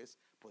buscando es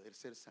poder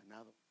ser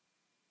sanado.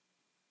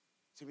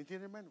 ¿Sí me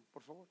entiende, hermano?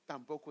 Por favor.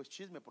 Tampoco es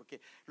chisme,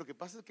 porque lo que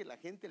pasa es que la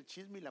gente el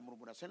chisme y la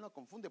murmuración lo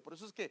confunde. Por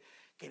eso es que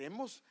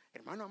queremos,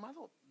 hermano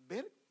amado,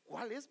 ver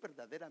cuál es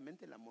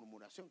verdaderamente la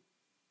murmuración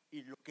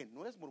y lo que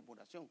no es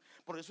murmuración.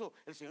 Por eso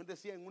el Señor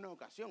decía en una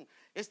ocasión: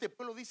 este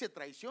pueblo dice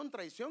traición,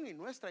 traición, y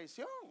no es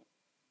traición.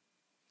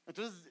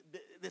 Entonces,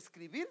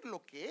 describir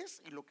lo que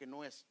es y lo que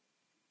no es.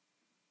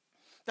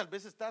 Tal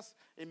vez estás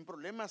en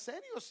problemas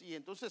serios y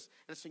entonces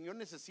el Señor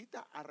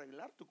necesita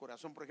arreglar tu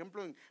corazón. Por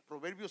ejemplo, en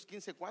Proverbios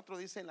 15:4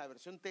 dice en la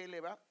versión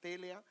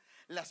TLA: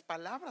 las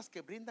palabras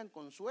que brindan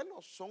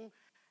consuelo son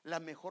la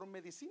mejor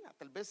medicina.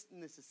 Tal vez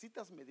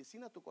necesitas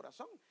medicina a tu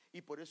corazón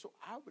y por eso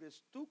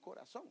abres tu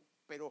corazón,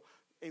 pero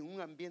en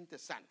un ambiente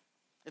sano.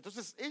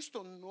 Entonces,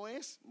 esto no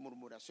es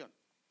murmuración.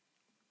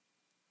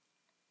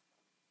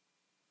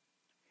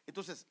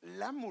 Entonces,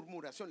 la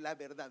murmuración, la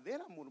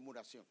verdadera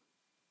murmuración,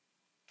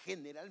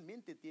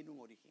 generalmente tiene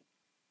un origen.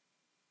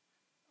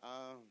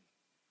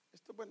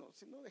 Esto, bueno,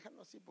 si no,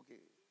 déjalo así,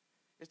 porque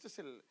esto es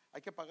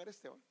hay que apagar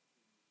este, ¿va?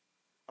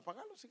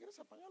 apagalo si quieres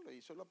apagarlo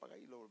y solo apagar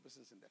y lo vuelves a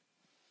encender.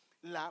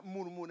 La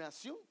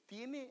murmuración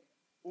tiene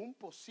un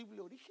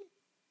posible origen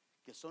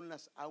que son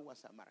las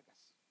aguas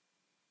amargas.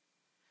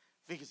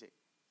 Fíjese,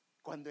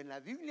 cuando en la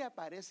Biblia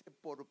aparece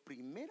por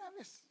primera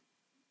vez,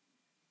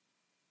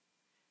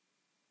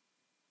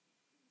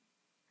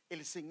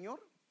 el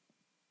Señor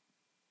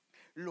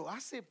lo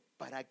hace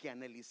para que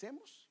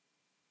analicemos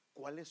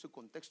cuál es su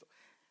contexto.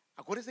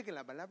 Acuérdense que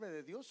la palabra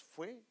de Dios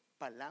fue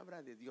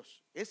palabra de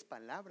Dios, es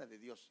palabra de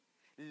Dios.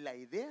 La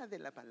idea de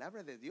la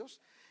palabra de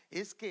Dios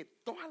es que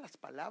todas las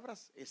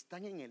palabras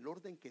están en el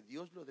orden que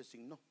Dios lo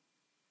designó.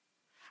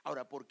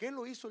 Ahora, ¿por qué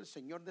lo hizo el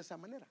Señor de esa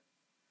manera?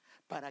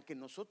 Para que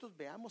nosotros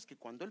veamos que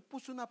cuando Él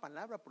puso una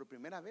palabra por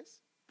primera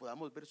vez,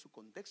 podamos ver su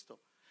contexto,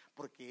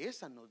 porque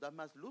esa nos da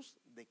más luz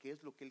de qué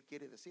es lo que Él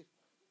quiere decir.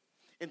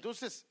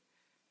 Entonces,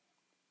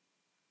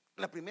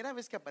 la primera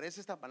vez que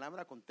aparece esta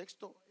palabra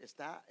contexto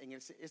está en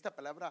esta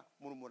palabra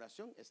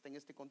murmuración está en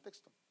este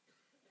contexto.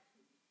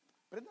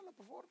 Préndala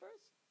por favor otra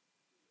vez.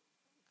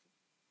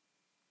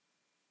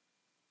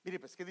 Mire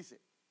pues, ¿qué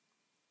dice?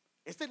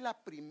 Esta es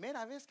la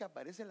primera vez que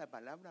aparece la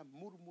palabra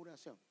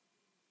murmuración.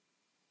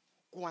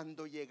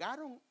 Cuando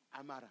llegaron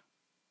a Mara,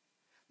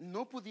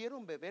 no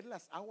pudieron beber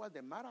las aguas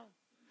de Mara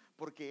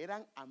porque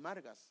eran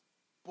amargas.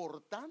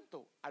 Por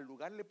tanto, al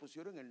lugar le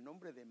pusieron el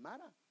nombre de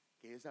Mara,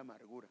 que es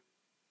amargura.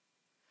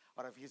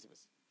 Ahora fíjense,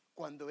 pues,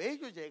 cuando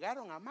ellos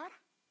llegaron a Mara,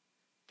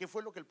 ¿qué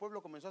fue lo que el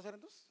pueblo comenzó a hacer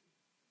entonces?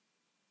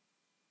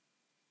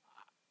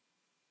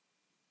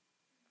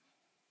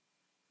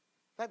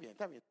 Está bien,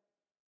 está bien.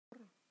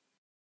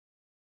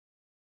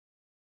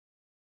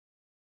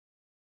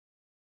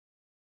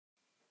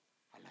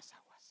 A las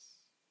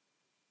aguas.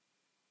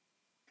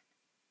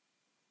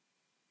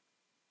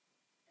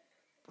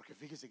 Porque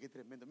fíjese qué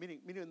tremendo.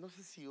 Miren, miren, no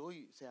sé si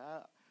hoy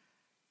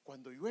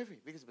cuando llueve,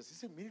 fíjese,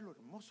 pues miren lo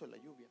hermoso de la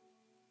lluvia.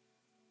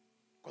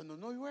 Cuando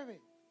no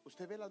llueve,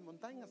 usted ve las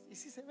montañas y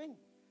sí se ven,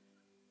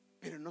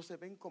 pero no se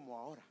ven como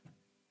ahora.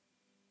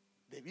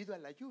 Debido a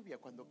la lluvia,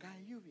 cuando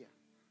cae lluvia,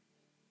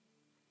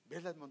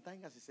 ves las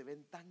montañas y se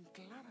ven tan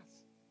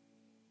claras.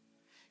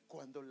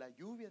 Cuando la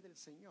lluvia del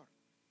Señor,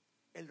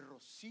 el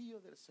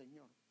rocío del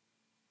Señor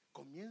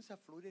comienza a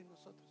fluir en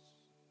nosotros,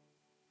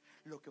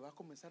 lo que va a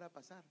comenzar a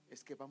pasar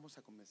es que vamos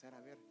a comenzar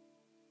a ver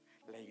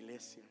la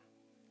iglesia,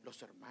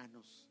 los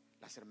hermanos,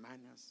 las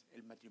hermanas,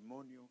 el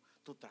matrimonio,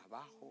 tu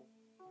trabajo,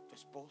 tu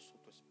esposo,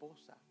 tu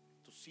esposa,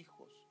 tus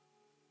hijos,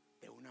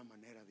 de una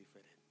manera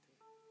diferente.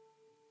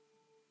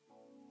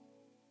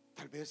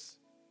 Tal vez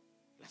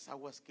las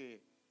aguas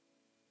que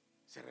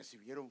se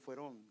recibieron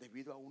fueron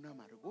debido a una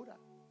amargura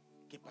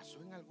que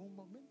pasó en algún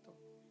momento.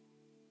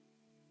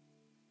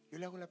 Yo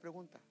le hago la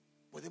pregunta,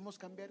 ¿podemos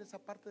cambiar esa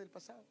parte del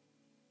pasado?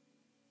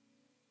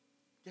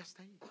 Ya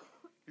está ahí.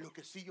 Lo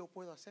que sí yo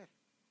puedo hacer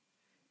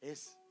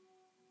es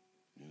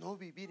no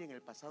vivir en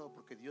el pasado,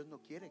 porque Dios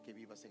no quiere que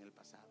vivas en el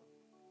pasado,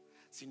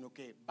 sino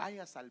que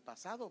vayas al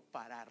pasado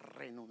para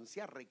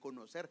renunciar,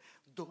 reconocer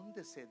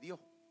dónde se dio,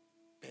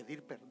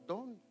 pedir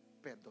perdón,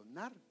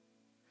 perdonar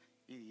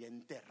y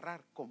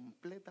enterrar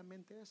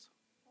completamente eso,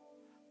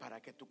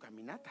 para que tu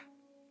caminata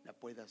la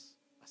puedas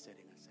hacer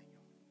en el Señor.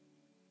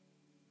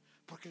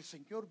 Porque el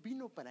Señor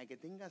vino para que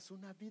tengas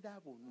una vida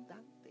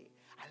abundante,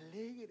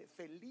 alegre,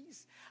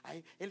 feliz.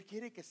 Él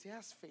quiere que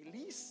seas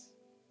feliz.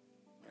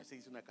 Ahora se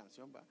dice una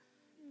canción, va,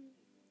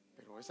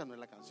 pero esa no es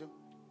la canción.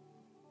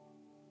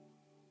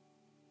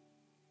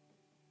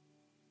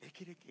 Él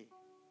quiere que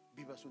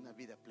vivas una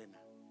vida plena,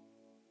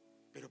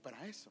 pero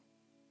para eso,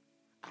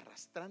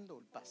 arrastrando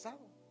el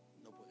pasado,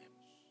 no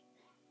podemos.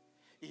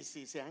 Y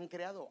si se han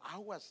creado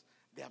aguas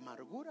de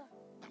amargura,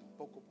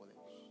 tampoco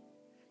podemos.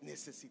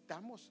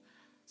 Necesitamos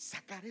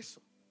sacar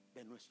eso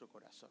de nuestro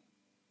corazón.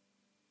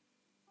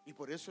 Y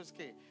por eso es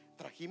que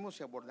trajimos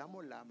y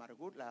abordamos la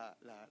amargura,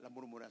 la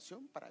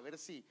murmuración, para ver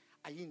si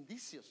hay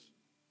indicios.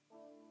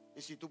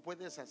 Y si tú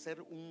puedes hacer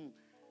un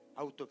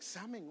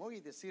autoexamen hoy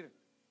y decir,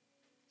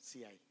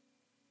 sí hay,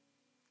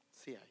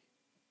 sí hay.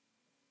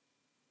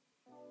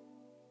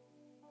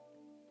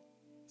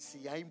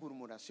 Si hay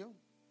murmuración,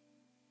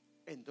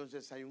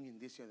 entonces hay un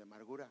indicio de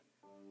amargura.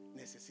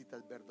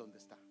 Necesitas ver dónde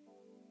está,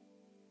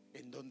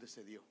 en dónde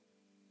se dio,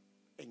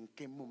 en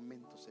qué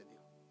momento se dio.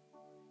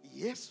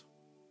 Y eso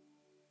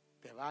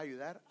te va a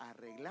ayudar a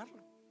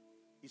arreglarlo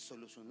y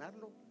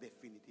solucionarlo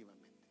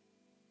definitivamente.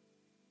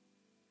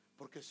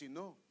 Porque si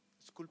no,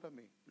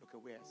 discúlpame lo que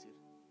voy a decir,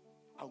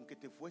 aunque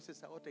te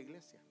fueses a otra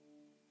iglesia,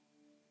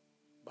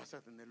 vas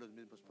a tener los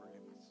mismos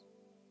problemas.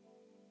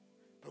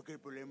 Porque el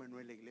problema no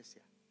es la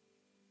iglesia,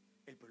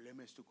 el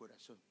problema es tu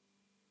corazón,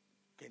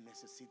 que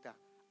necesita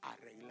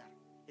arreglar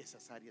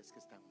esas áreas que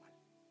están mal.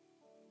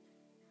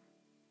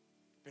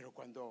 Pero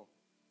cuando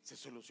se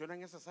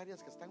solucionan esas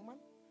áreas que están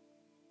mal,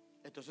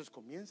 entonces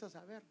comienzas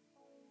a ver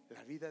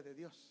la vida de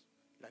Dios,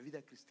 la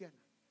vida cristiana,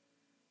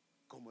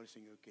 como el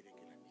Señor quiere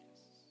que la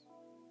mires.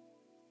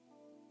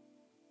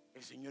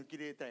 El Señor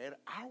quiere traer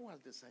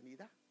aguas de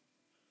sanidad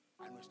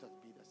a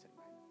nuestras vidas,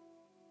 hermano.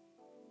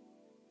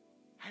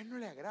 A Él no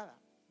le agrada.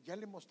 Ya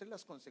le mostré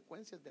las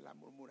consecuencias de la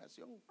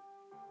murmuración.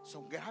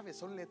 son graves,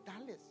 son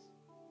letales.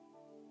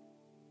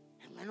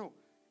 Hermano,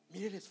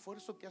 mire el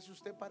esfuerzo que hace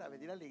usted para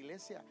venir a la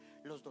iglesia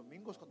los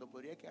domingos cuando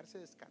podría quedarse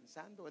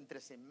descansando,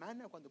 entre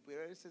semana cuando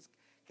pudiera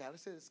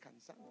quedarse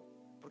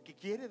descansando, porque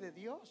quiere de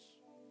Dios.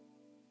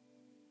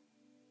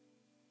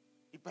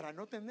 Y para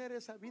no tener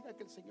esa vida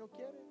que el Señor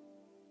quiere,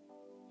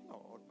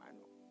 no,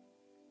 hermano.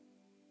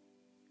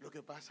 Lo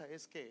que pasa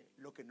es que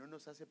lo que no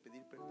nos hace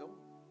pedir perdón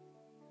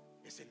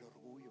es el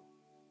orgullo.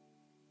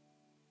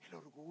 El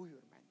orgullo,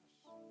 hermanos.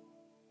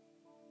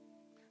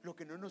 Lo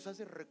que no nos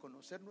hace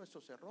reconocer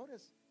nuestros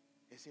errores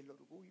es el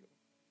orgullo.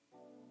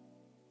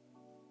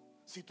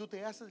 Si tú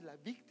te haces la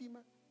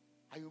víctima,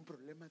 hay un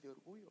problema de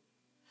orgullo.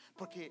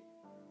 Porque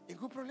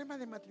en un problema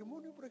de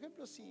matrimonio, por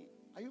ejemplo, si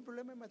hay un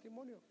problema de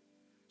matrimonio,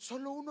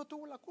 solo uno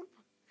tuvo la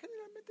culpa,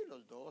 generalmente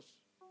los dos.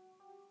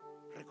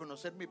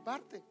 Reconocer mi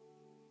parte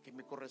que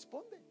me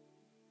corresponde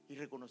y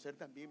reconocer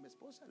también mi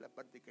esposa la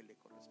parte que le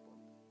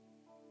corresponde.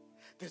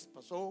 Te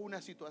pasó una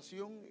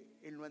situación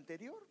en lo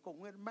anterior con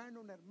un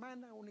hermano, una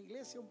hermana, una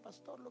iglesia, un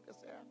pastor, lo que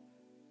sea.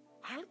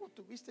 Algo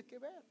tuviste que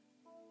ver.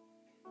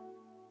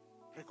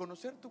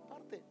 Reconocer tu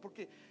parte,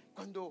 porque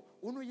cuando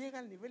uno llega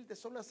al nivel de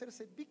solo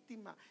hacerse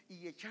víctima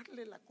y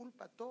echarle la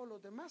culpa a todos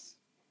los demás,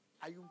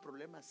 hay un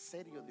problema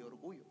serio de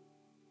orgullo,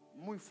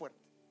 muy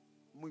fuerte,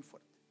 muy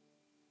fuerte.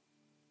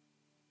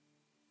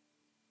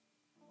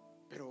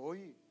 Pero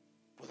hoy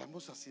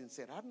podamos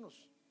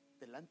sincerarnos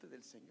delante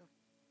del Señor,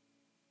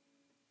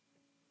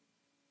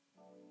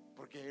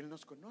 porque Él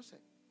nos conoce.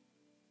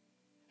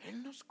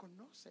 Él nos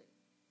conoce.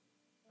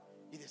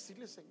 Y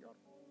decirle: Señor,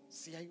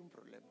 si hay un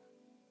problema,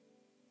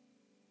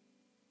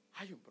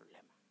 hay un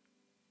problema.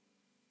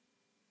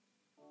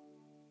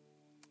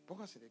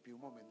 Póngase de pie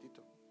un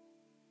momentito.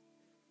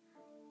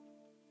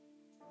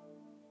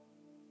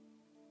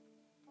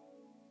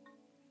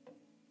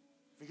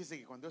 Fíjese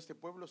que cuando este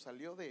pueblo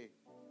salió de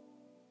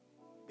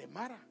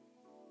Mara,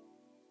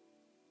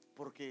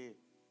 porque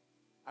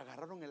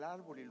agarraron el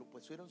árbol y lo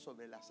pusieron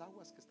sobre las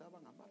aguas que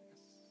estaban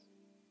amargas.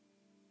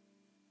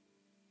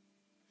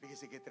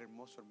 Fíjese qué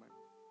hermoso, hermano.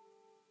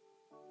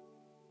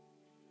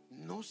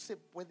 No se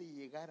puede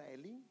llegar a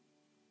Elim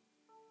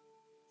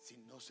si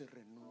no se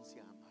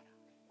renuncia a Mara.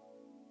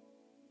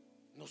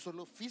 No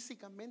solo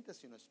físicamente,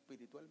 sino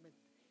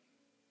espiritualmente.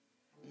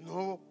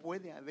 No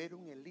puede haber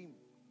un Elim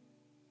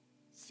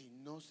si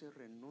no se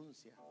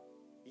renuncia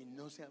y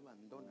no se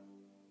abandona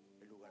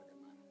el lugar de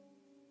Mara.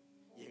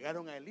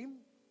 Llegaron a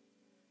Elim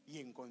y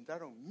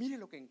encontraron, mire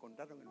lo que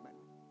encontraron,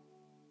 hermano: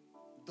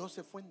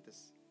 12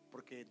 fuentes,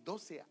 porque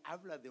 12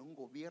 habla de un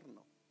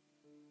gobierno,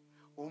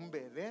 un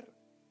beber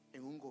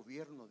en un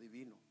gobierno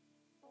divino.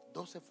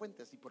 12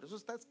 fuentes, y por eso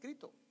está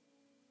escrito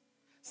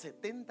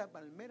 70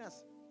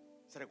 palmeras.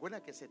 Se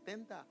recuerda que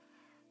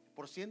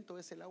 70%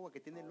 es el agua que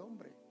tiene el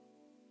hombre.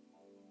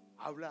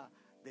 Habla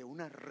de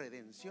una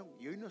redención,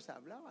 y hoy nos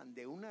hablaban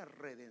de una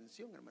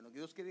redención, hermano.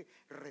 Dios quiere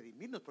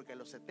redimirnos, porque a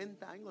los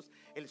 70 años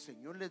el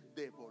Señor les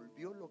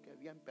devolvió lo que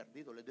habían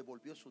perdido, les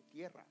devolvió su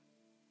tierra.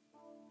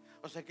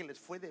 O sea que les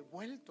fue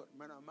devuelto,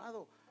 hermano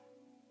amado.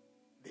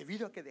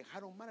 Debido a que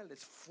dejaron Mara,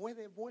 les fue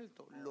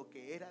devuelto lo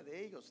que era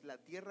de ellos, la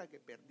tierra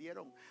que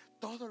perdieron,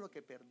 todo lo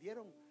que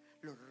perdieron,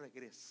 los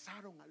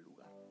regresaron al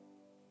lugar.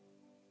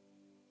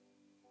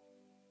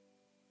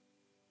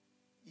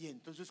 Y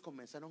entonces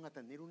comenzaron a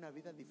tener una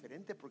vida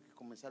diferente, porque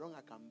comenzaron a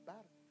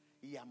acampar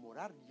y a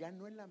morar ya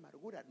no en la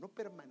amargura, no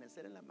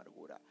permanecer en la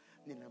amargura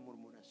ni en la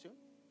murmuración,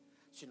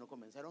 sino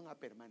comenzaron a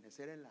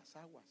permanecer en las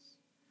aguas.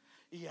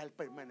 Y al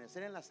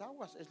permanecer en las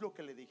aguas es lo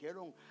que le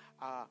dijeron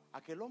a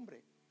aquel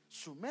hombre: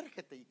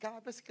 sumérgete. Y cada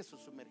vez que se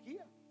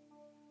sumergía,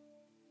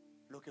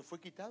 lo que fue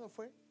quitado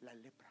fue la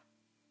lepra.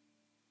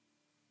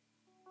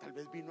 Tal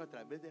vez vino a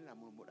través de la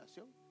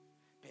murmuración,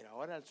 pero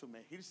ahora al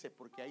sumergirse,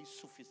 porque hay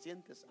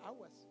suficientes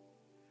aguas,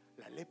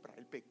 la lepra,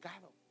 el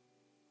pecado,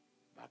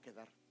 va a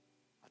quedar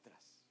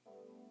atrás.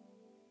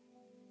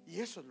 Y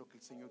eso es lo que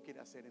el Señor quiere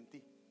hacer en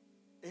ti.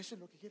 Eso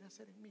es lo que quiere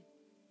hacer en mí.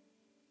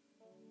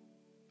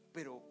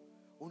 Pero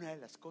una de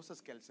las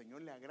cosas que al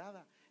Señor le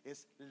agrada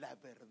es la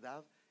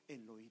verdad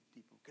en lo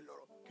íntimo,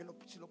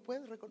 si lo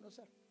puedes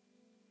reconocer.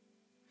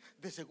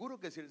 De seguro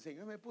que si el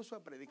Señor me puso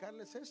a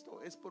predicarles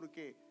esto, es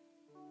porque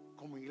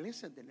como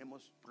iglesia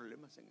tenemos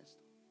problemas en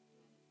esto.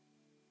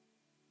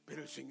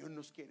 Pero el Señor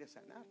nos quiere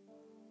sanar,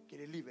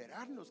 quiere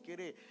liberarnos,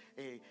 quiere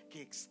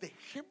que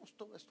dejemos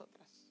todo esto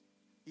atrás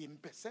y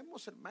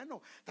empecemos,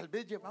 hermano. Tal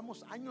vez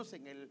llevamos años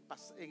en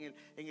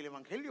el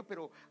evangelio,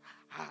 pero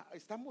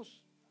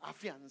estamos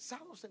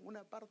afianzados en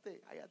una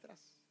parte ahí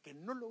atrás que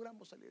no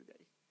logramos salir de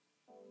ahí.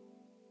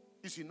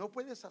 Y si no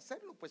puedes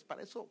hacerlo, pues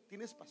para eso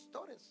tienes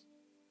pastores,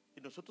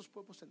 y nosotros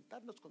podemos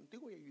sentarnos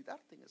contigo y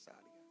ayudarte en esa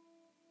área.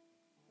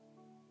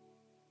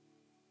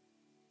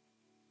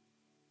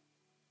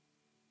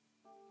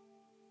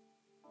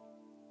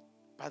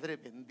 Padre,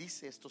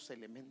 bendice estos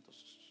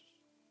elementos.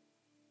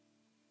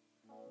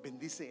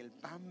 Bendice el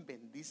pan,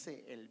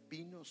 bendice el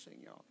vino,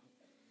 Señor,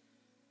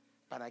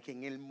 para que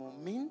en el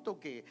momento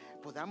que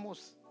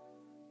podamos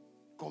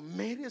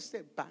comer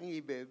este pan y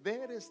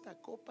beber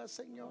esta copa,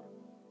 Señor,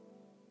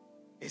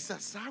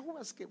 Esas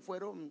aguas que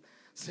fueron,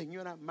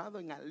 Señor amado,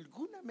 en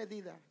alguna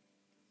medida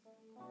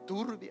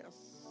turbias,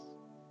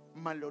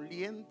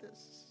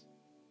 malolientes,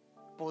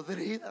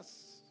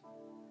 podridas,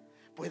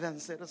 puedan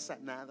ser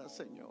sanadas,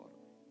 Señor.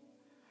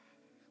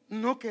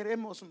 No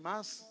queremos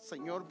más,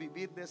 Señor,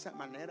 vivir de esa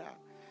manera.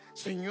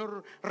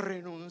 Señor,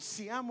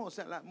 renunciamos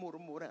a la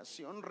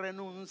murmuración,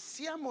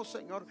 renunciamos,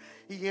 Señor,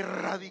 y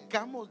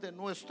erradicamos de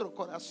nuestro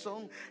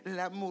corazón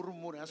la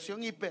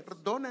murmuración, y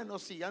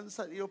perdónanos si han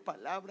salido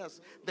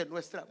palabras de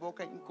nuestra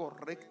boca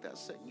incorrectas,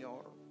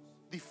 Señor,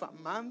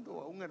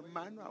 difamando a un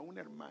hermano, a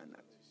una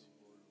hermana,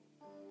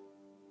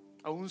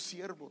 a un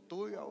siervo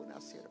tuyo, a una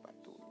sierva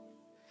tuya.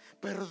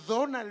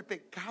 Perdona el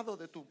pecado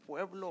de tu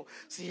pueblo.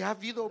 Si ha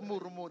habido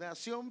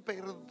murmuración,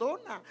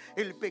 perdona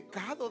el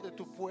pecado de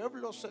tu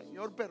pueblo,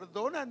 Señor.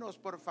 Perdónanos,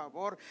 por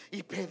favor.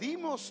 Y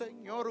pedimos,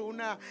 Señor,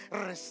 una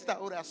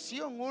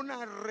restauración,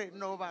 una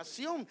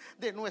renovación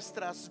de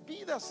nuestras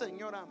vidas,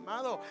 Señor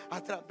amado,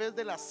 a través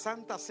de la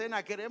Santa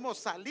Cena. Queremos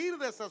salir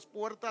de esas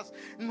puertas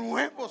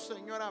nuevos,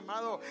 Señor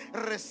amado,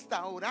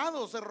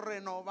 restaurados,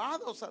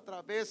 renovados a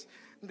través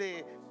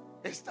de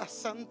esta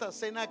Santa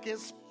Cena que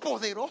es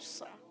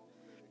poderosa.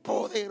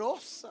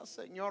 Poderosa,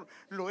 Señor,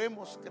 lo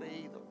hemos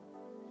creído.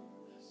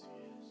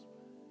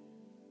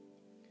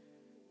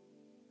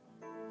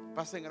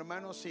 Pasen,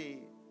 hermanos,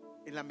 y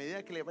en la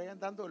medida que le vayan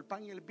dando el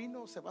pan y el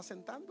vino, se va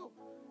sentando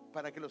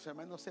para que los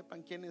hermanos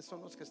sepan quiénes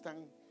son los que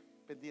están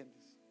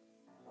pendientes.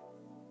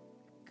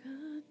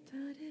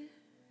 Cantaré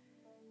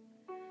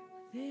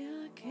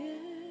de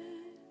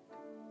aquel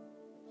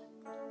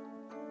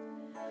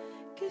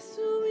que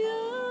subió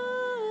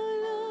a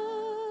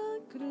la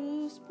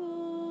cruz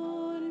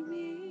por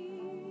mí.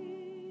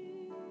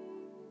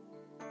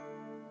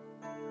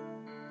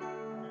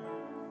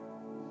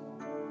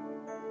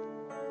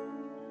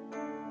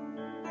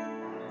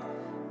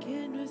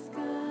 Que no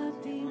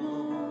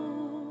escatimó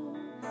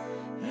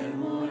el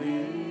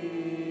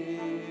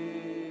morir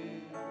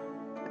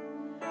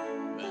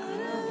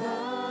para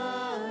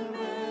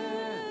darme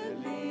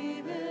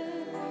libertad.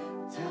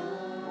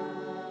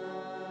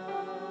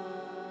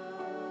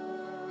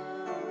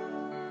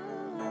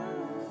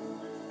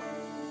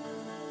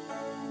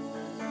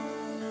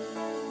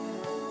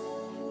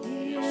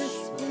 Y es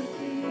por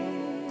ti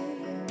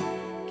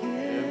que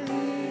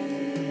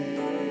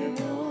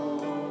vivo,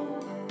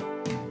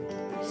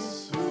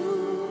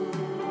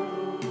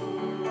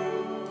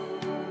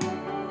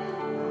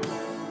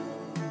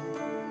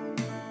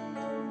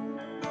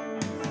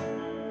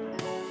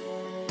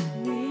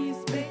 mis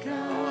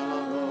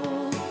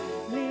pecados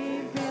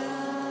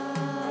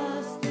limpiaste,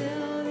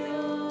 oh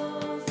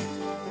Dios,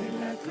 en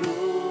la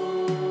cruz.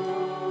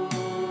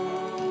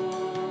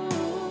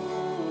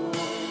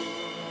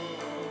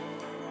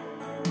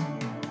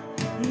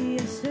 Y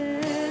ese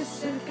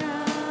es el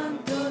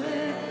canto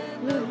de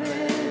los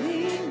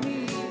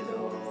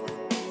redimidos.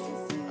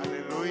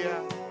 Aleluya.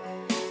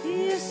 Y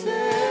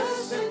ese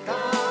es el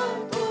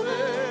canto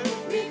de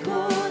mi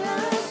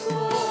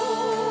corazón.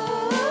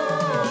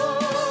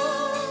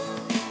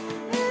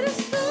 Eres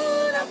tú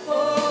la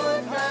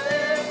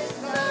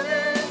fortaleza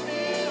de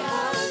mi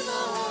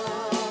alma,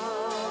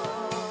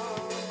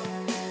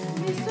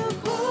 mi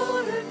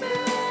socorro en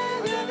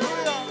medio de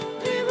la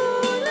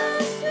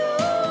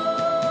tribulación,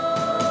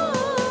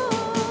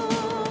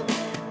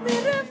 mi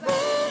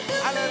refugio,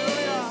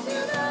 Aleluya. mi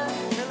ciudad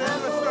Él es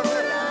nuestro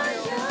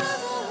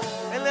amurallada.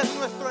 Él es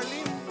nuestro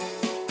Elim.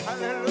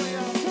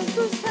 Aleluya. Son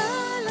tus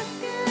alas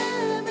que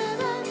me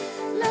dan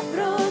la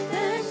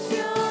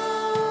protección.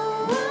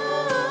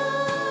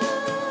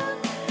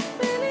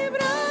 Me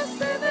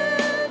libraste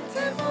del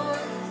temor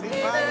y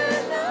de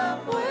la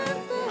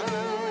muerte.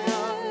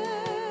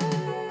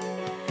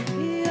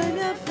 Y hoy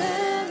me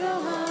aferro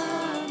a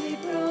mi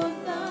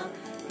pronta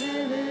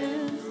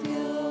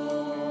redención.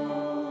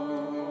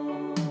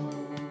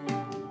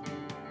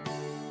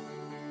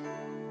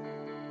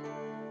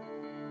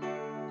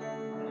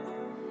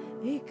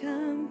 Y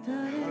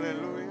cantaré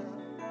Aleluya.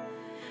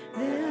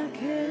 de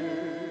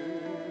aquel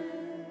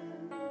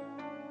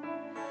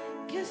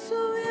que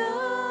subió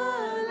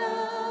a la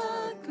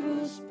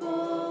cruz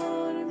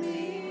por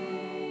mí.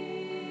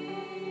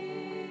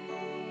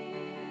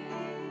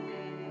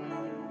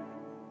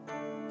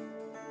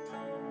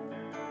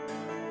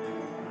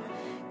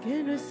 Que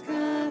no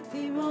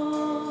escatimó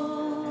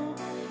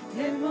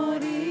el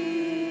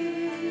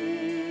morir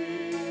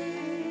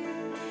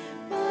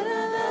para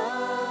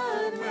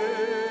darme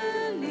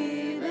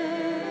libertad.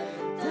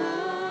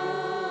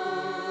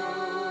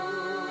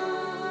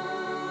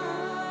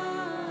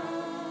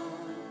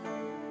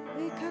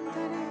 Y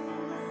cantaré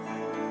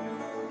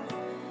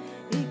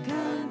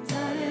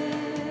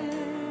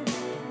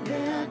de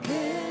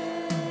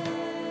aquel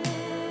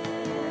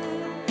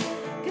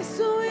que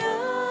subió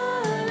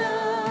a la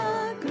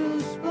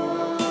cruz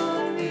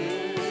por mí.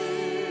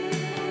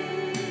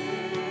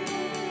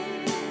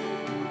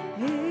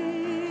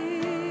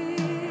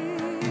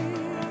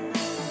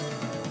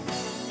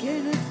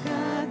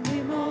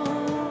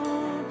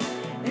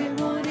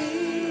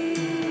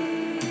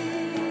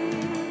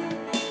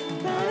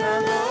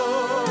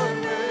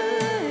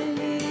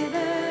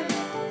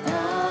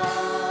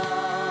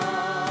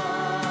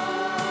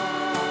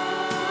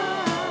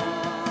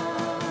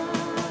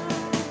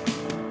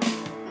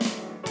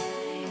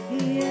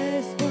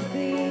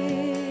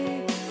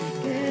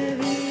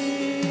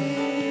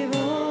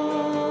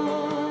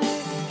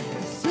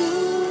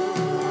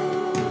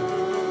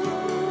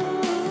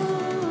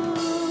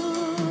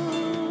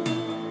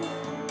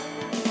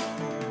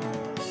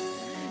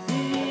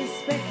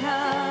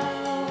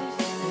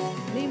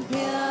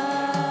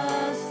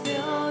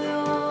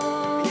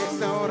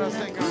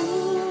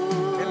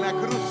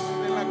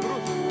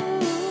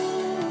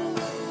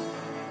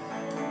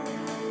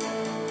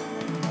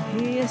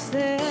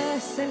 ese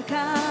es el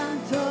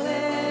canto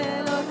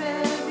de los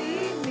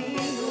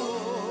redimidos.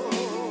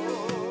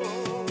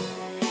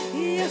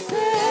 Y ese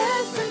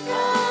es el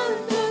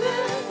canto de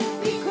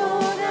mi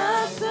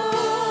corazón.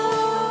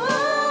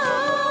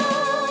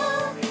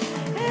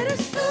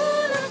 Eres tú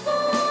la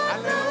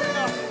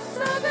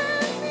fortaleza de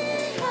mi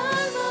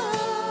alma,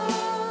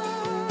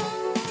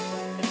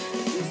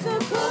 mi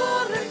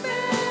socorro en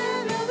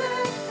medio de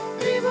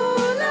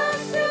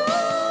tribulación.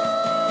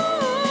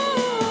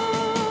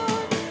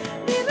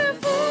 Mi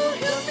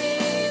refugio, mi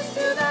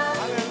ciudad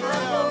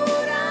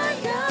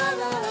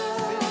amurallada.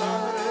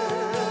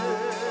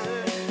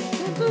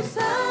 Son tus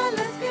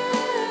alas que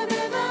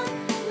me dan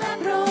la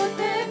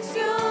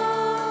protección.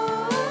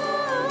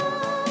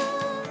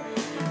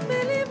 Me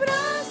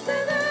libraste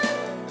del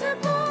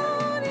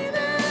temor y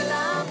de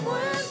la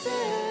muerte.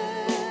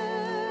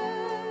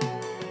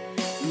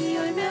 Y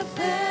hoy me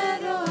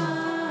aferro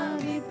a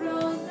mi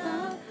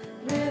pronta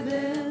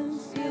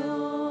redención.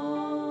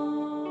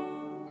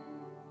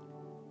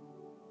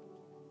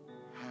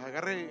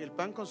 Agarre el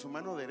pan con su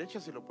mano derecha,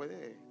 si lo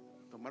puede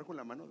tomar con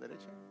la mano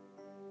derecha.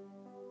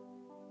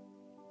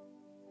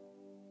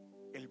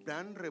 El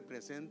pan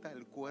representa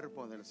el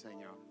cuerpo del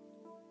Señor.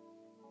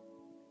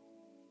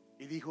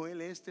 Y dijo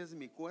él: este es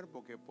mi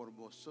cuerpo que por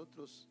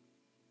vosotros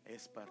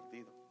es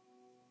partido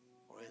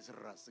o es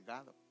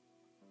rasgado.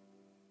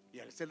 Y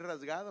al ser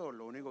rasgado,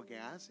 lo único que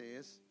hace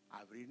es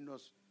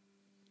abrirnos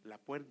la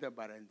puerta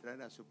para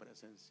entrar a su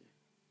presencia.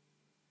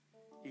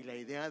 Y la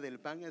idea del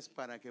pan es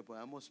para que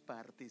podamos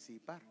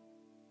participar,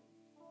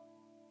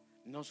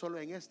 no solo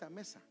en esta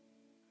mesa,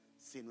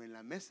 sino en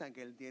la mesa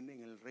que Él tiene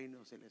en el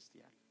reino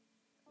celestial.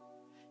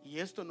 Y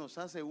esto nos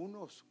hace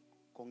unos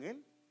con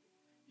Él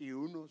y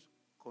unos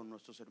con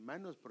nuestros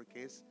hermanos,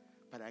 porque es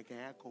para que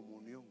haya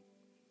comunión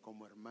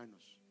como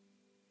hermanos.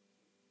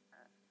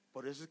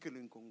 Por eso es que lo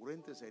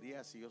incongruente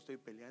sería, si yo estoy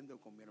peleando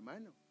con mi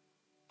hermano,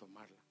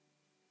 tomarla.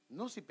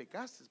 No si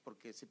pecaste,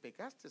 porque si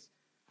pecaste,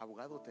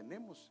 abogado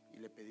tenemos y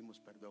le pedimos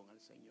perdón al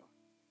Señor.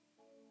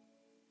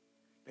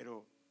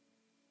 Pero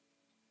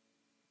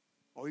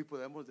hoy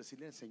podemos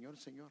decirle al Señor: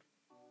 Señor,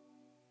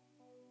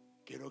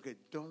 quiero que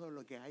todo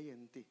lo que hay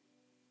en ti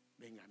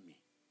venga a mí.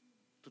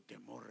 Tu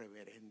temor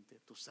reverente,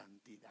 tu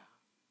santidad,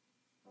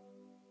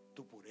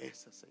 tu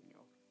pureza,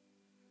 Señor,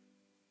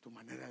 tu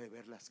manera de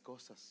ver las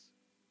cosas,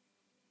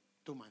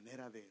 tu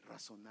manera de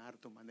razonar,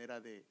 tu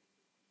manera de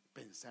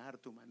pensar,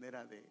 tu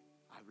manera de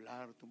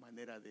hablar, tu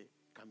manera de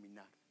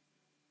caminar.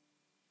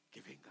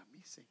 Que venga a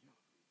mí, Señor,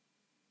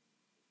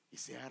 y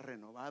sea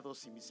renovado.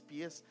 Si mis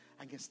pies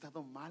han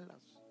estado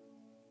malos,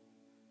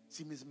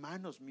 si mis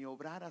manos, mi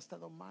obrar ha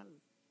estado mal,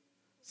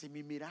 si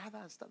mi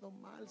mirada ha estado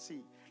mal,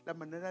 si la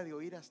manera de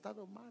oír ha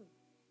estado mal,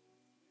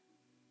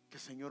 que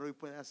el Señor hoy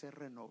pueda ser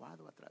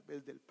renovado a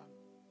través del pan.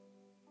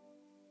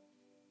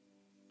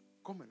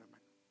 Cómelo,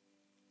 hermano.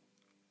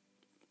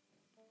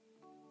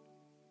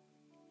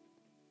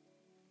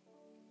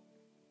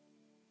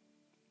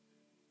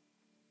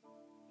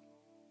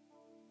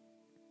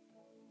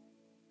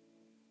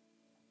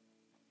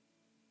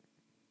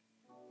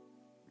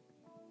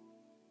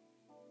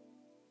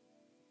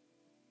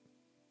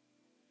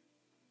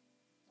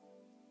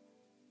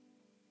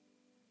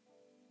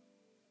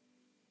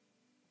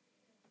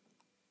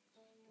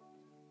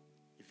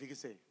 Y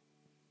fíjese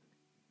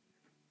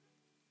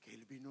que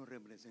el vino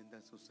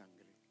representa su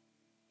sangre.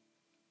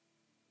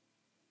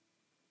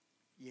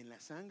 Y en la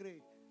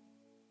sangre,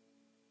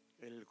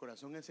 el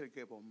corazón es el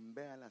que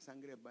bombea la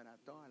sangre para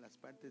todas las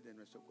partes de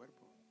nuestro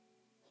cuerpo.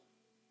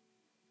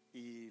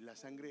 Y la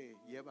sangre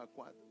lleva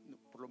por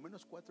lo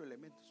menos 4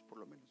 elementos, por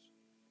lo menos.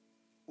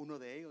 Uno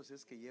de ellos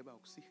es que lleva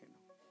oxígeno,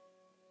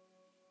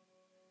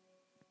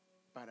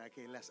 para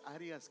que las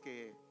áreas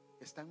que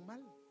están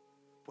mal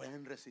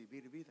puedan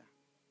recibir vida.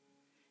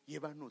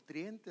 Lleva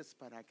nutrientes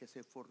para que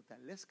se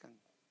fortalezcan.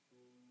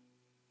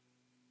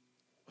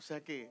 O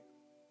sea que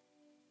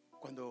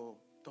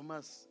cuando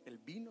tomas el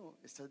vino,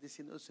 estás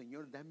diciendo: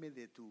 Señor, dame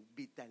de tu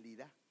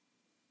vitalidad,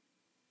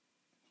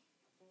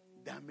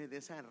 dame de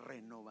esa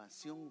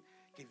renovación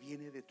que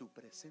viene de tu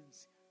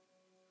presencia.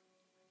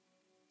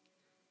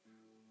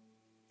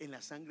 En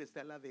la sangre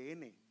está el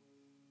ADN.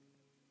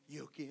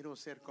 Yo quiero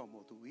ser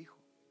como tu hijo.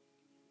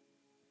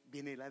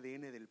 Viene el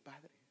ADN del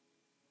Padre,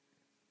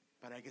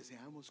 para que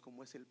seamos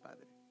como es el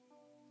Padre,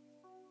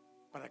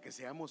 para que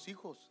seamos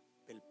hijos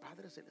del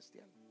Padre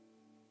Celestial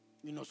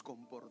y nos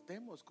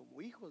comportemos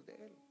como hijos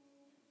de Él.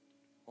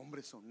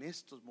 Hombres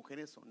honestos,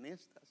 mujeres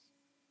honestas,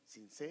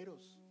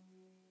 sinceros,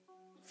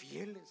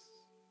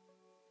 fieles,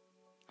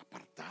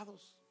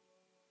 apartados,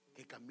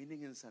 que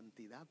caminen en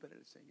santidad para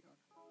el Señor.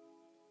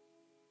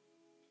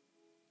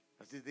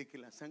 Así de que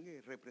la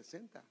sangre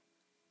representa,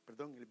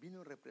 el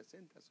vino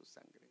representa su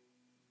sangre.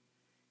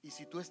 Y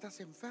si tú estás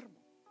enfermo,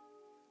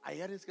 hay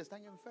áreas que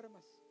están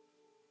enfermas,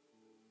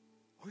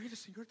 oye, el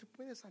Señor te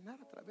puede sanar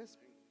a través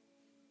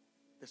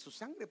de su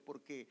sangre,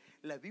 porque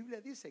la Biblia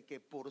dice que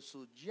por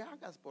sus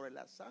llagas, por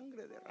la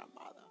sangre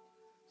derramada,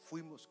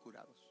 fuimos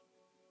curados.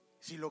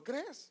 Si lo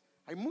crees,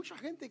 hay mucha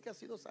gente que ha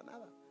sido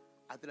sanada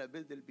a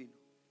través del vino.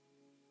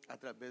 a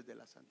través de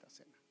la Santa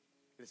Cena.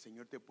 El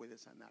Señor te puede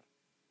sanar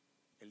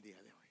el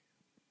día de hoy.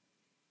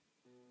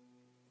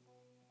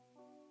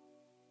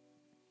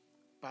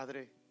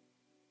 Padre,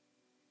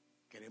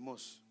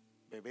 queremos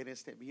beber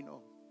este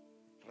vino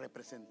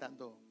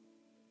representando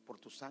por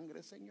tu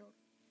sangre, Señor,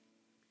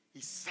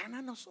 y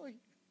sánanos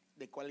hoy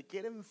de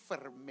cualquier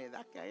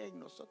enfermedad que haya en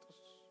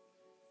nosotros,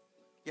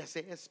 ya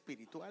sea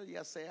espiritual,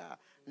 ya sea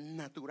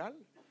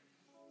natural,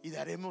 y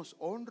daremos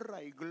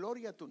honra y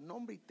gloria a tu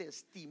nombre y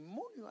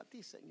testimonio a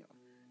ti, Señor,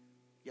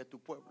 y a tu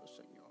pueblo,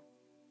 Señor.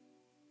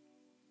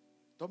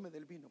 Tome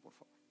del vino, por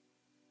favor.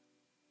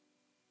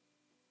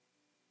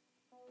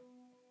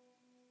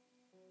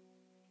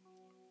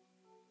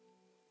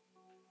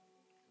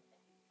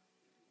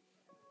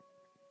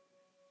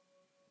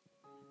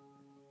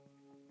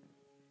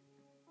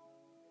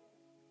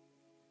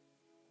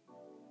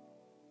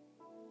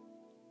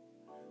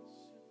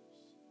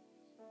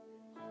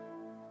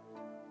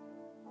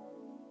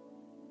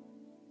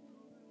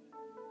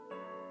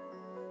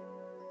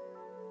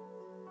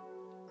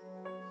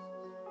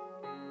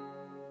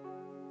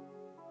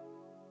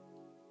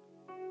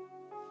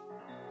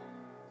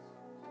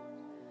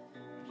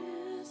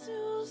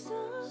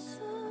 Preciosa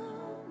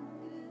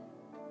sangre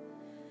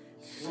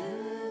se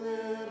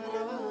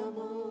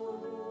derramó.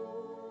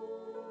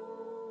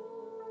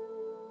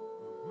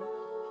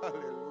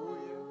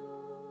 Aleluya.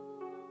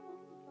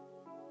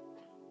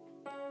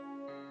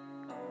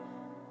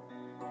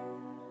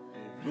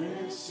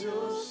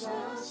 Preciosa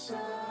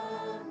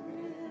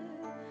sangre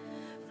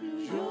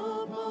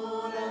fluyó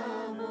por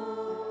amor.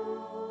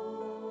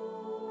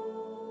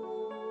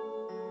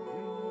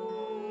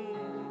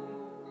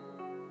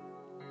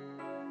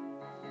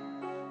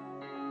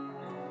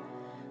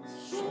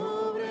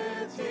 Sobre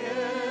ti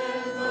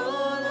el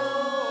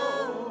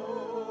dolor,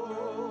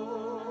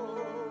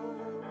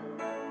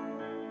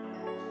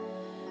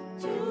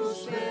 tus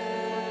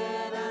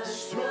penas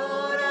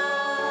lloraron.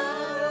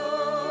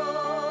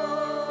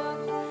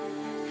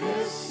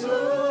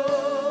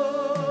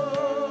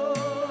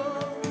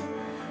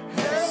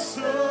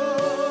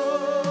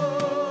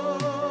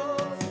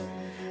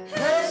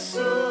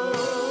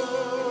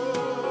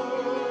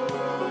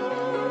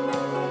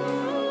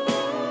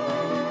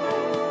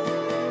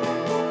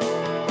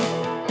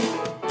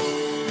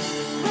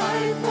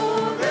 Hay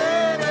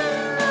poder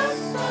en la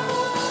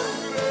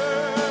sangre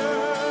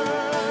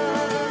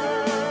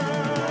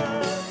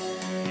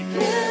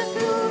que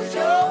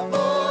fluyó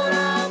por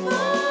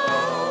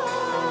amor.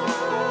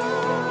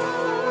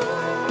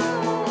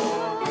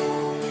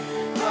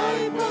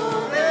 Hay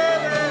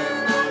poder en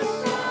la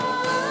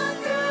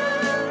sangre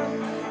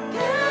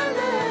que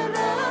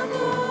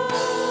derramó.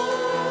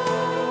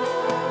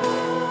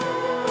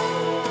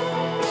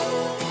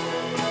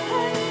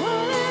 Hay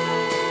poder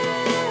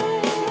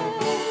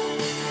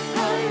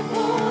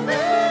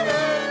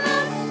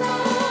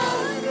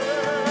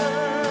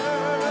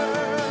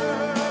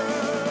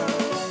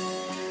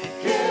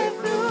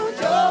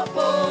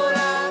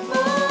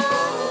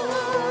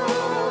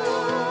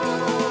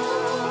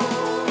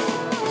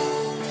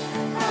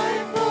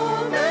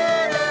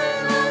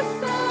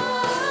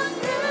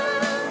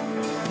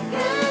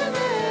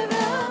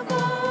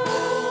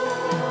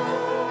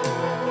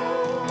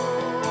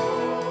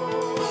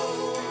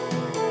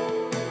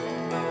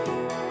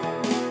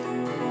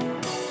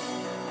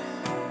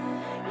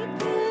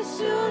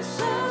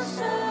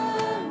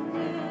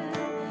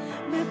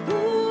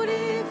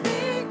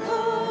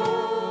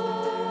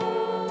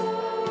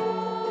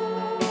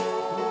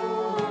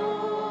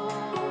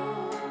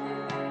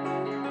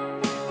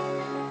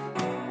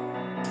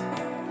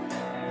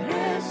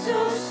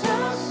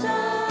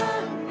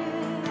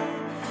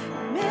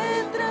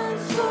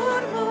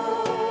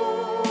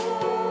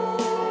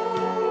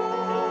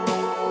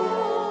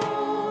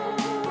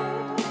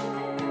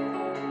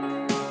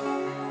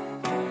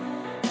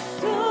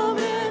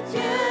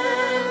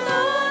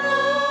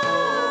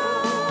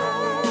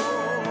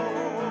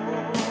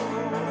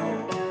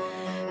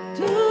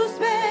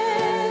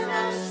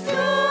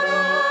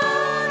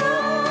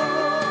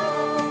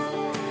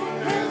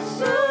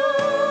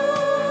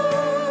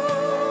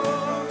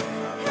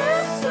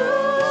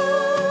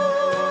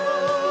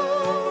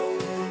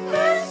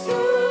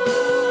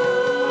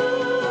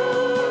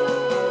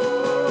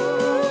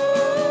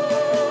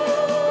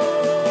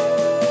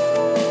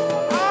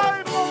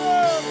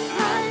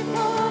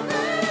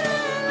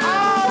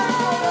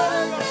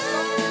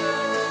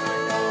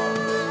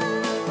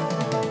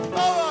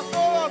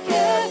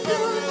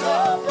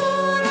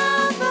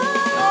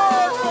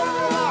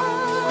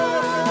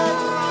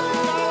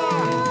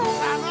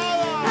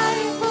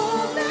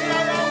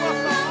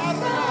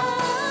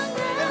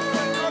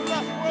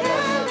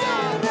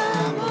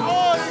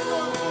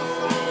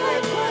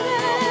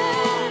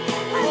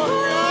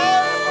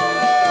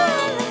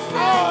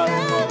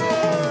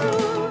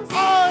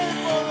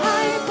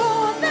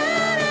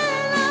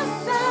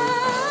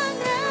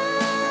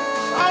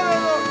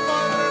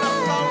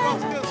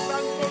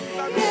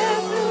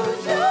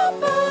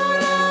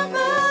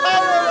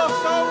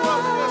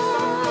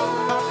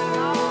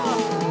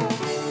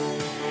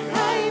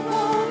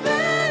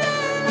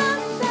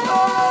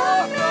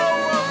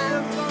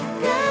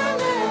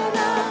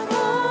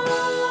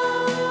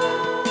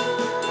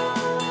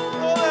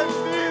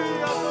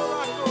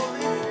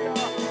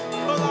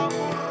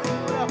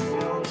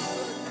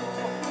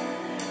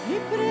Mi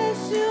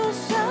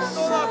preciosa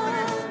toda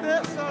sangre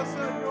tristeza,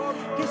 Señor,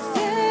 que toda se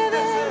derramó.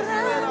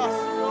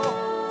 desesperación,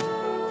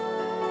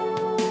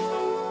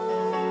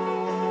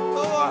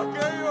 todo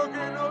aquello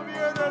que no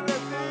viene de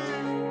ti.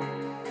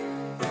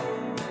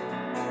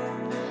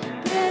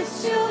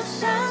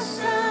 Preciosa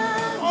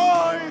sangre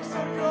Hoy,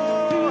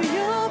 Señor,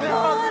 fluyó sea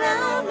por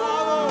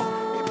renovado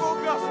amor. y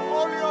pongas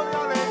óleo de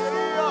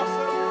alegría,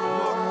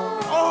 Señor,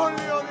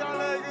 óleo de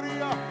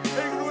alegría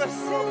en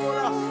nuestro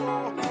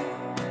corazón.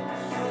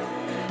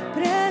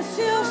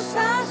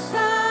 Preciosa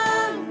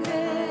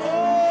sangre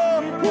Oh,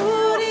 que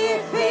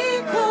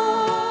purificó.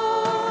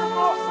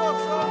 hermosa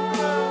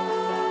sangre.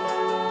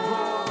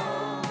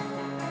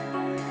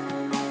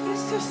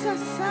 Preciosa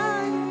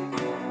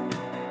sangre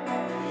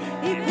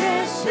y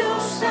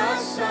preciosa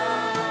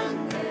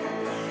sangre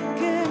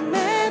que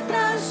me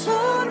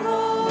transformó.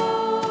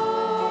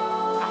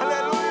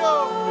 Aleluya.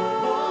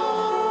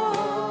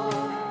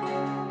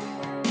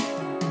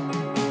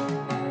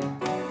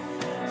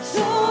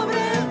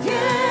 Sobre ti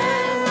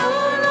el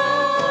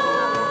olor,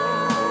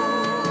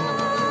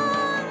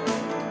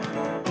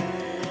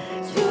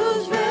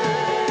 tus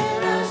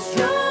venas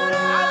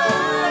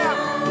lloraron.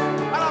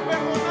 Para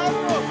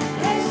perdonarnos,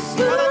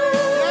 Jesús, para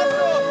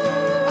limpiarnos,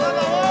 para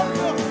lavarnos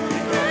con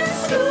su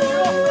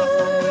preciosa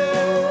sangre.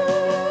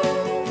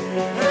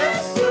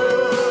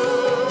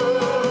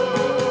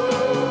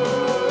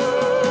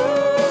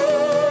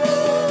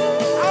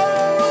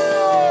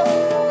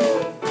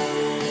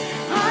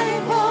 hay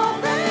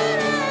poder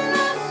en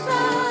la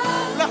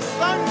sangre La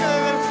sangre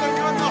del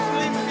Señor nos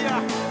limpia,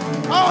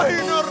 hoy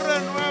nos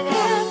renueva,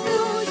 que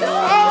fluyó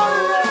hoy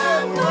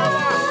nos por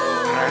renueva,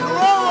 amor.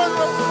 renueva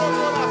nuestro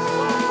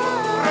corazón,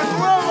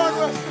 renueva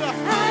nuestras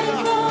Hay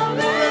vidas,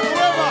 poder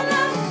renueva en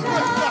la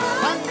nuestra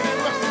sangre,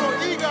 nuestro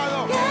hígado,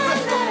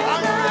 nuestros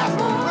páncreas,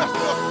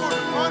 nuestros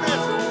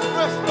pulmones,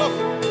 nuestros,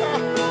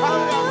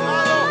 Padre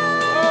amado,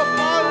 oh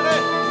Padre,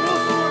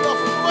 músculos,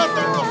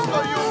 tuétanos,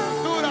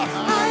 coyunturas,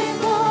 Hay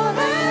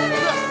poder en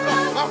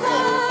nuestros la ojos,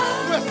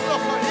 sangre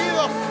nuestros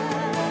oídos.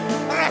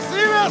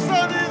 Recibe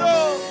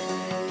sanidad,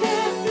 que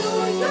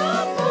fluyó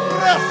por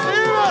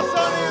recibe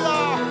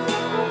sanidad.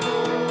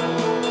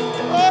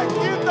 Ay,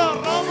 quita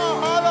rama,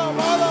 bala,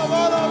 bala,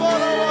 bala,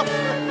 bala, bala.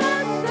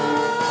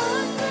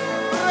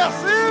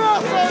 Recibe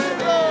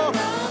sanidad,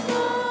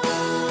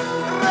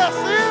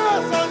 recibe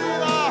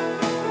sanidad,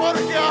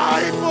 porque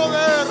hay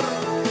poder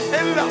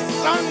en la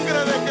sangre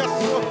de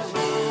Jesús.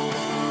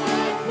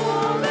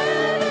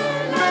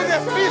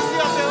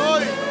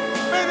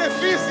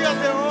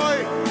 Benefíciate hoy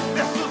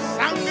de su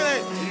sangre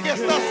que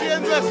está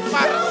siendo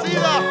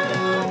esparcida.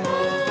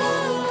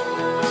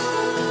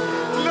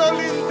 Los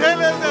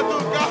linteles de tu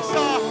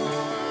casa,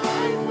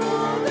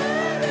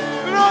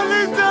 los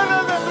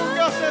linteles de tu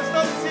casa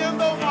están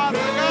siendo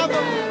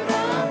marcados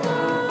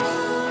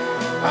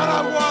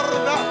para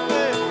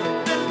guardarte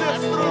del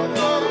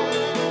destructor.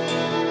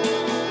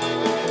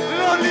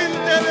 Los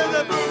linteles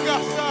de tu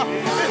casa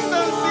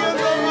están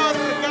siendo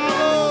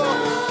marcados.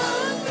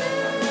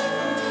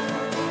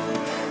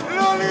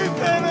 Los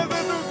linteles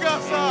de tu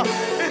casa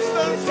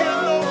están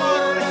siendo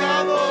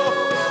marcados.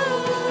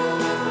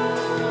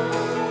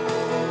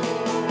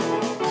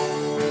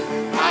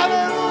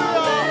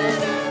 Aleluya.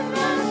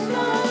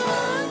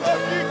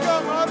 Aquí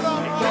camarra,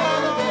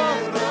 mara,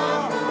 basta.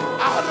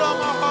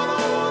 Arrama, mara,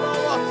 mara,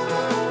 basta.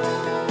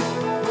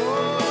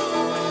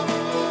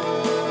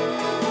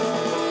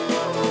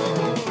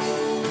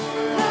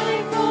 Hay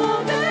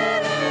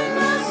poder en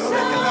la Lo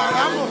sangre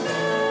declaramos.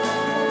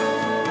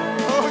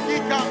 Aquí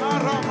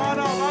camarra,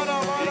 mara, mara,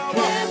 mara, que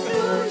basta.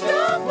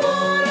 fluyó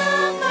por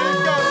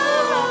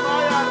amor.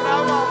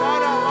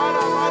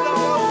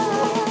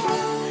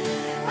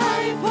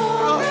 Hay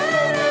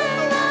poder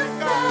en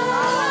la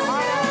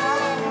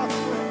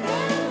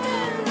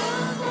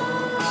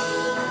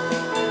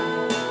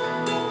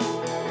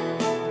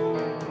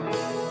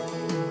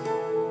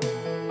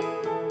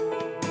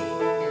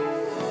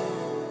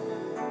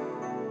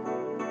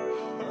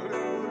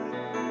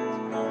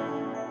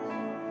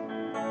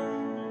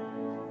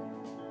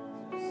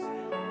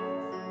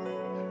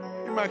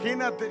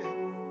Imagínate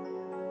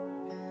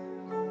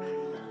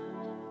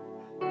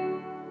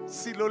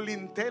si los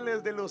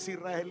linteles de los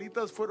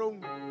israelitas fueron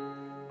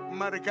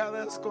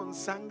marcadas con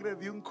sangre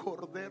de un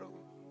cordero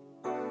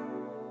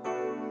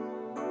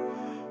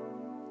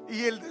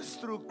y el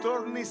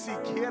destructor ni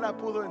siquiera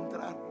pudo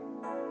entrar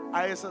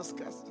a esas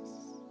casas.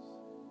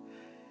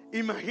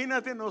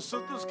 Imagínate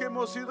nosotros que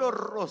hemos sido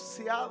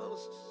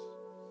rociados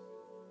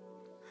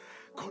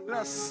con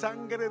la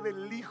sangre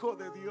del Hijo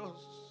de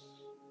Dios.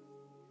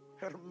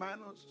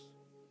 Hermanos,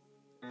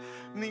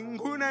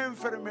 ninguna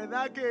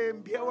enfermedad que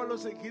envió a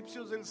los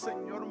egipcios el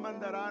Señor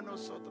mandará a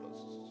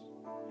nosotros,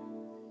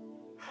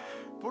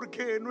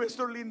 porque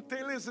nuestros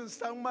linteles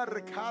están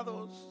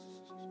marcados.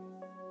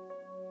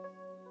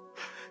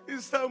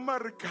 Están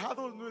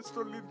marcados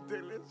nuestros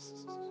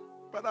linteles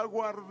para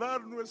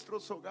guardar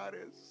nuestros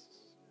hogares,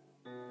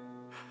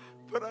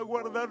 para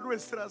guardar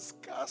nuestras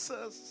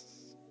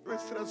casas,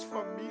 nuestras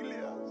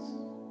familias.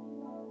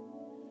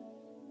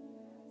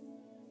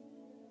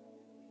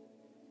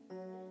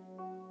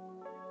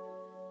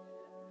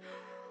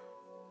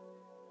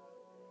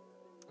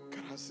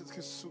 Gracias,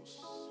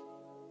 Jesús.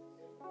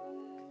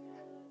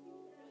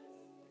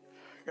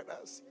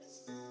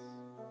 Gracias.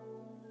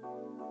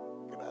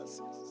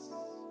 Gracias.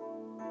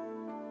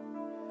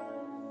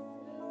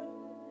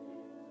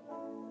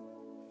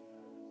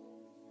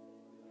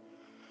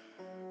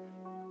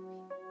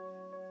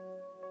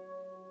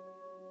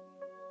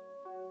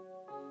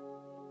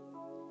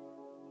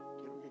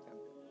 Quiero que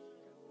cante.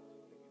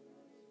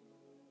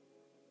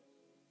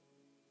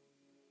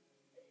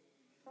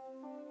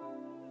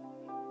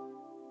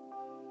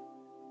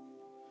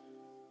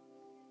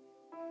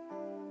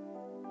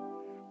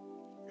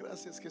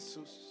 Gracias,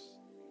 Jesús.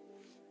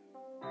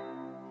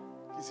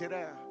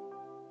 Quisiera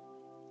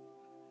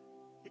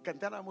que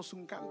cantáramos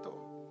un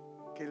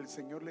canto que el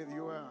Señor le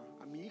dio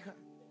a mi hija,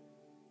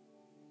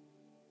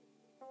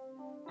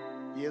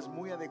 y es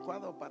muy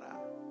adecuado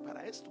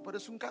para esto, pero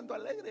es un canto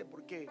alegre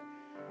porque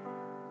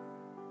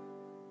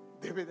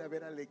debe de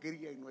haber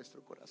alegría en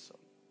nuestro corazón,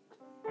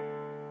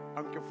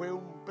 aunque fue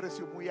un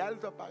precio muy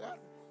alto a pagar,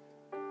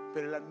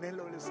 pero el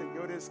anhelo del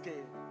Señor es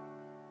que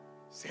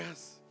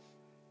seas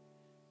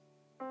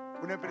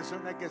una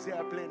persona que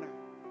sea plena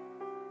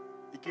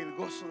y que el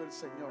gozo del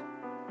Señor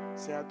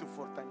sea tu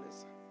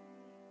fortaleza.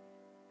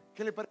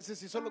 ¿Qué le parece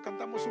si solo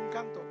cantamos un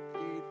canto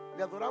y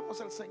le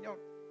adoramos al Señor?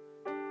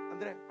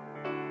 André.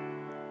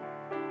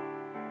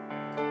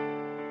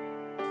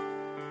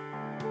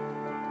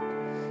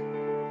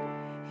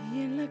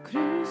 Y en la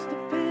cruz tú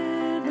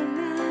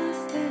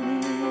perdonaste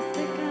mis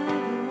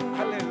pecados.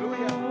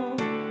 Aleluya.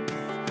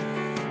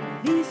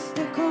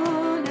 Viste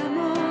con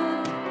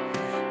amor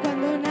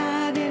cuando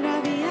nadie lo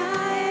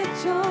había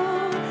hecho.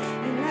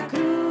 En la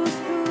cruz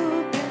tú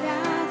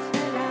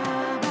peleaste la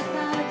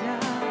batalla.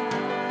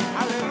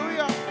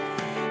 Aleluya. A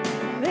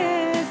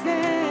través de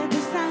tu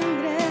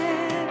sangre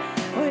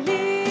hoy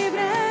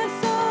libre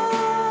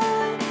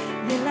soy.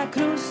 Y en la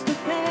cruz tú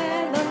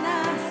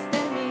perdonaste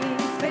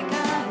mis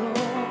pecados.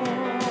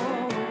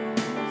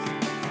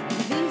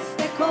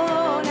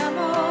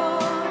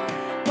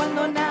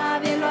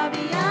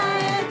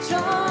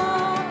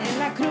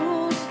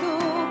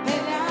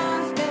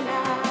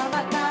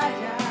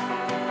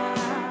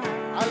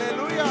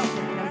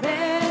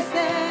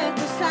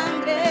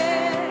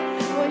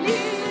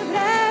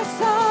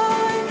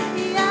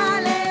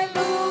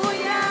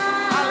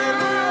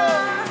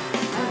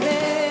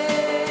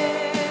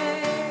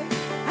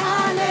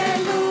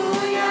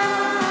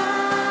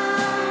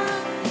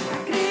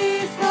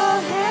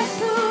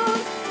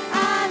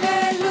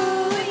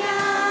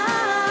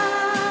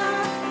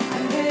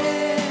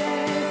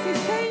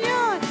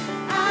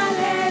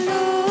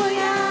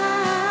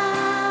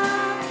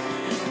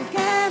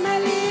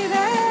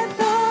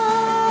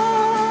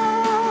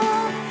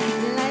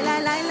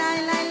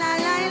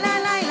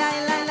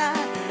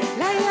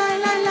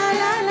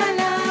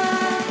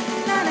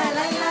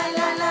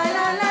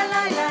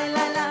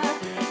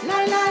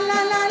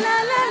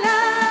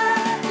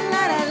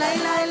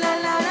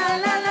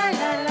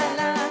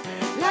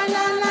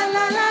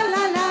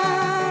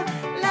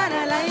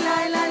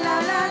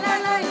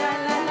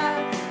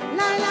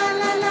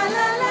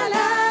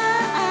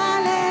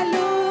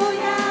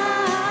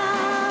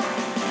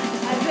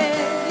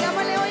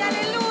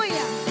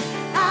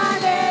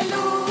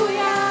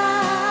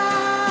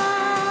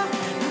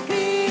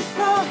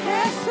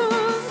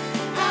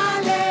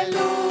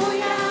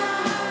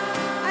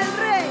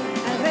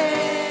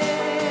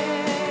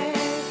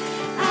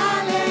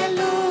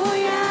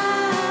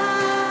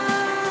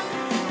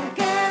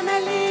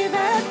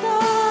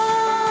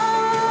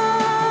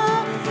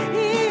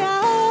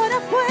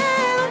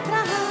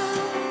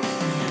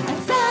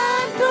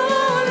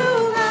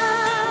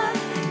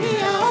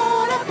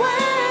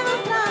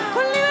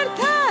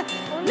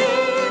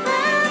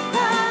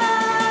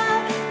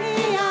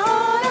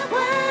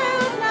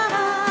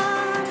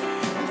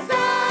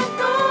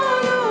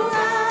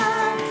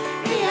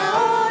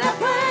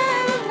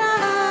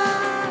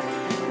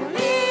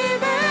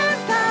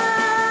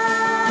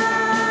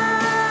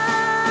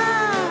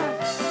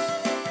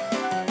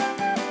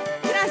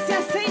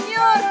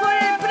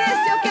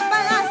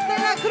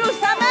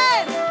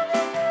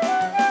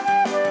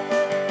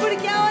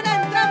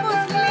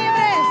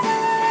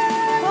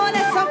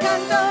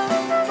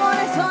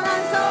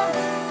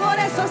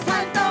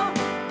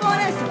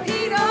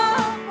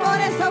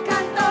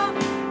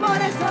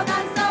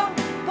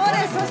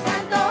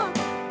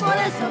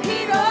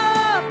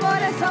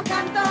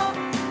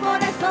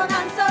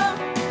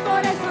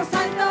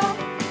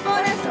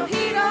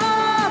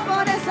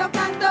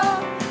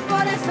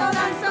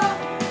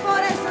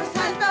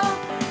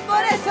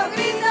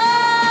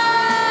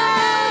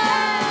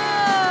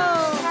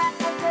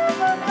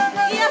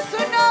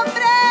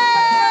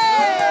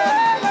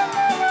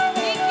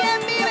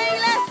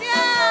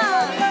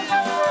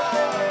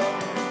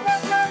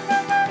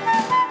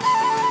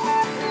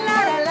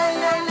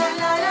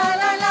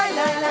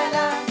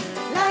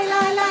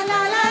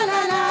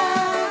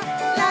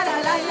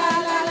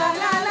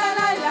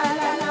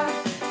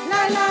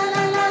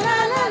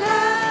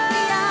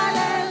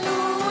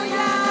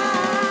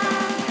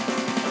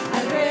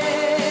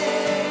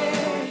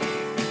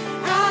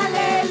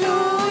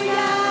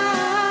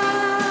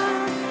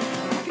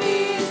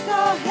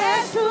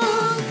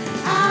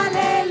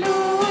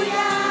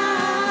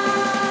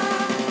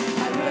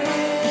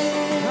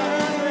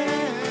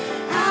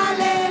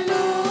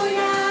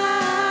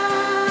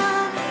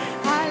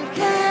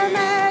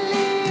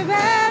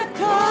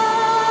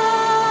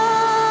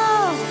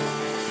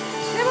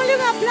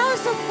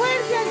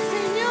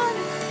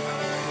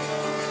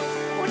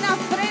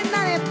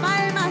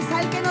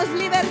 nos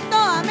libertó.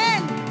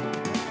 Amén.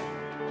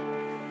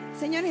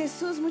 Señor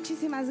Jesús,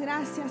 muchísimas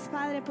gracias,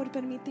 Padre, por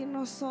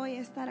permitirnos hoy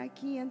estar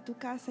aquí en tu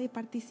casa y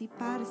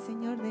participar,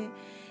 Señor, de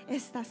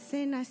esta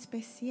cena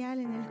especial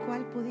en el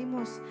cual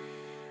pudimos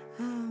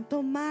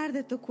tomar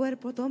de tu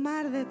cuerpo,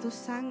 tomar de tu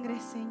sangre,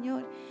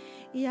 Señor.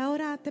 Y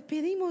ahora te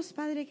pedimos,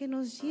 Padre, que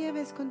nos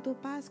lleves con tu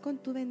paz, con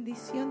tu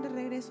bendición de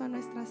regreso a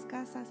nuestras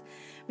casas.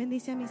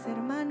 Bendice a mis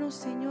hermanos,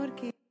 Señor,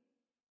 que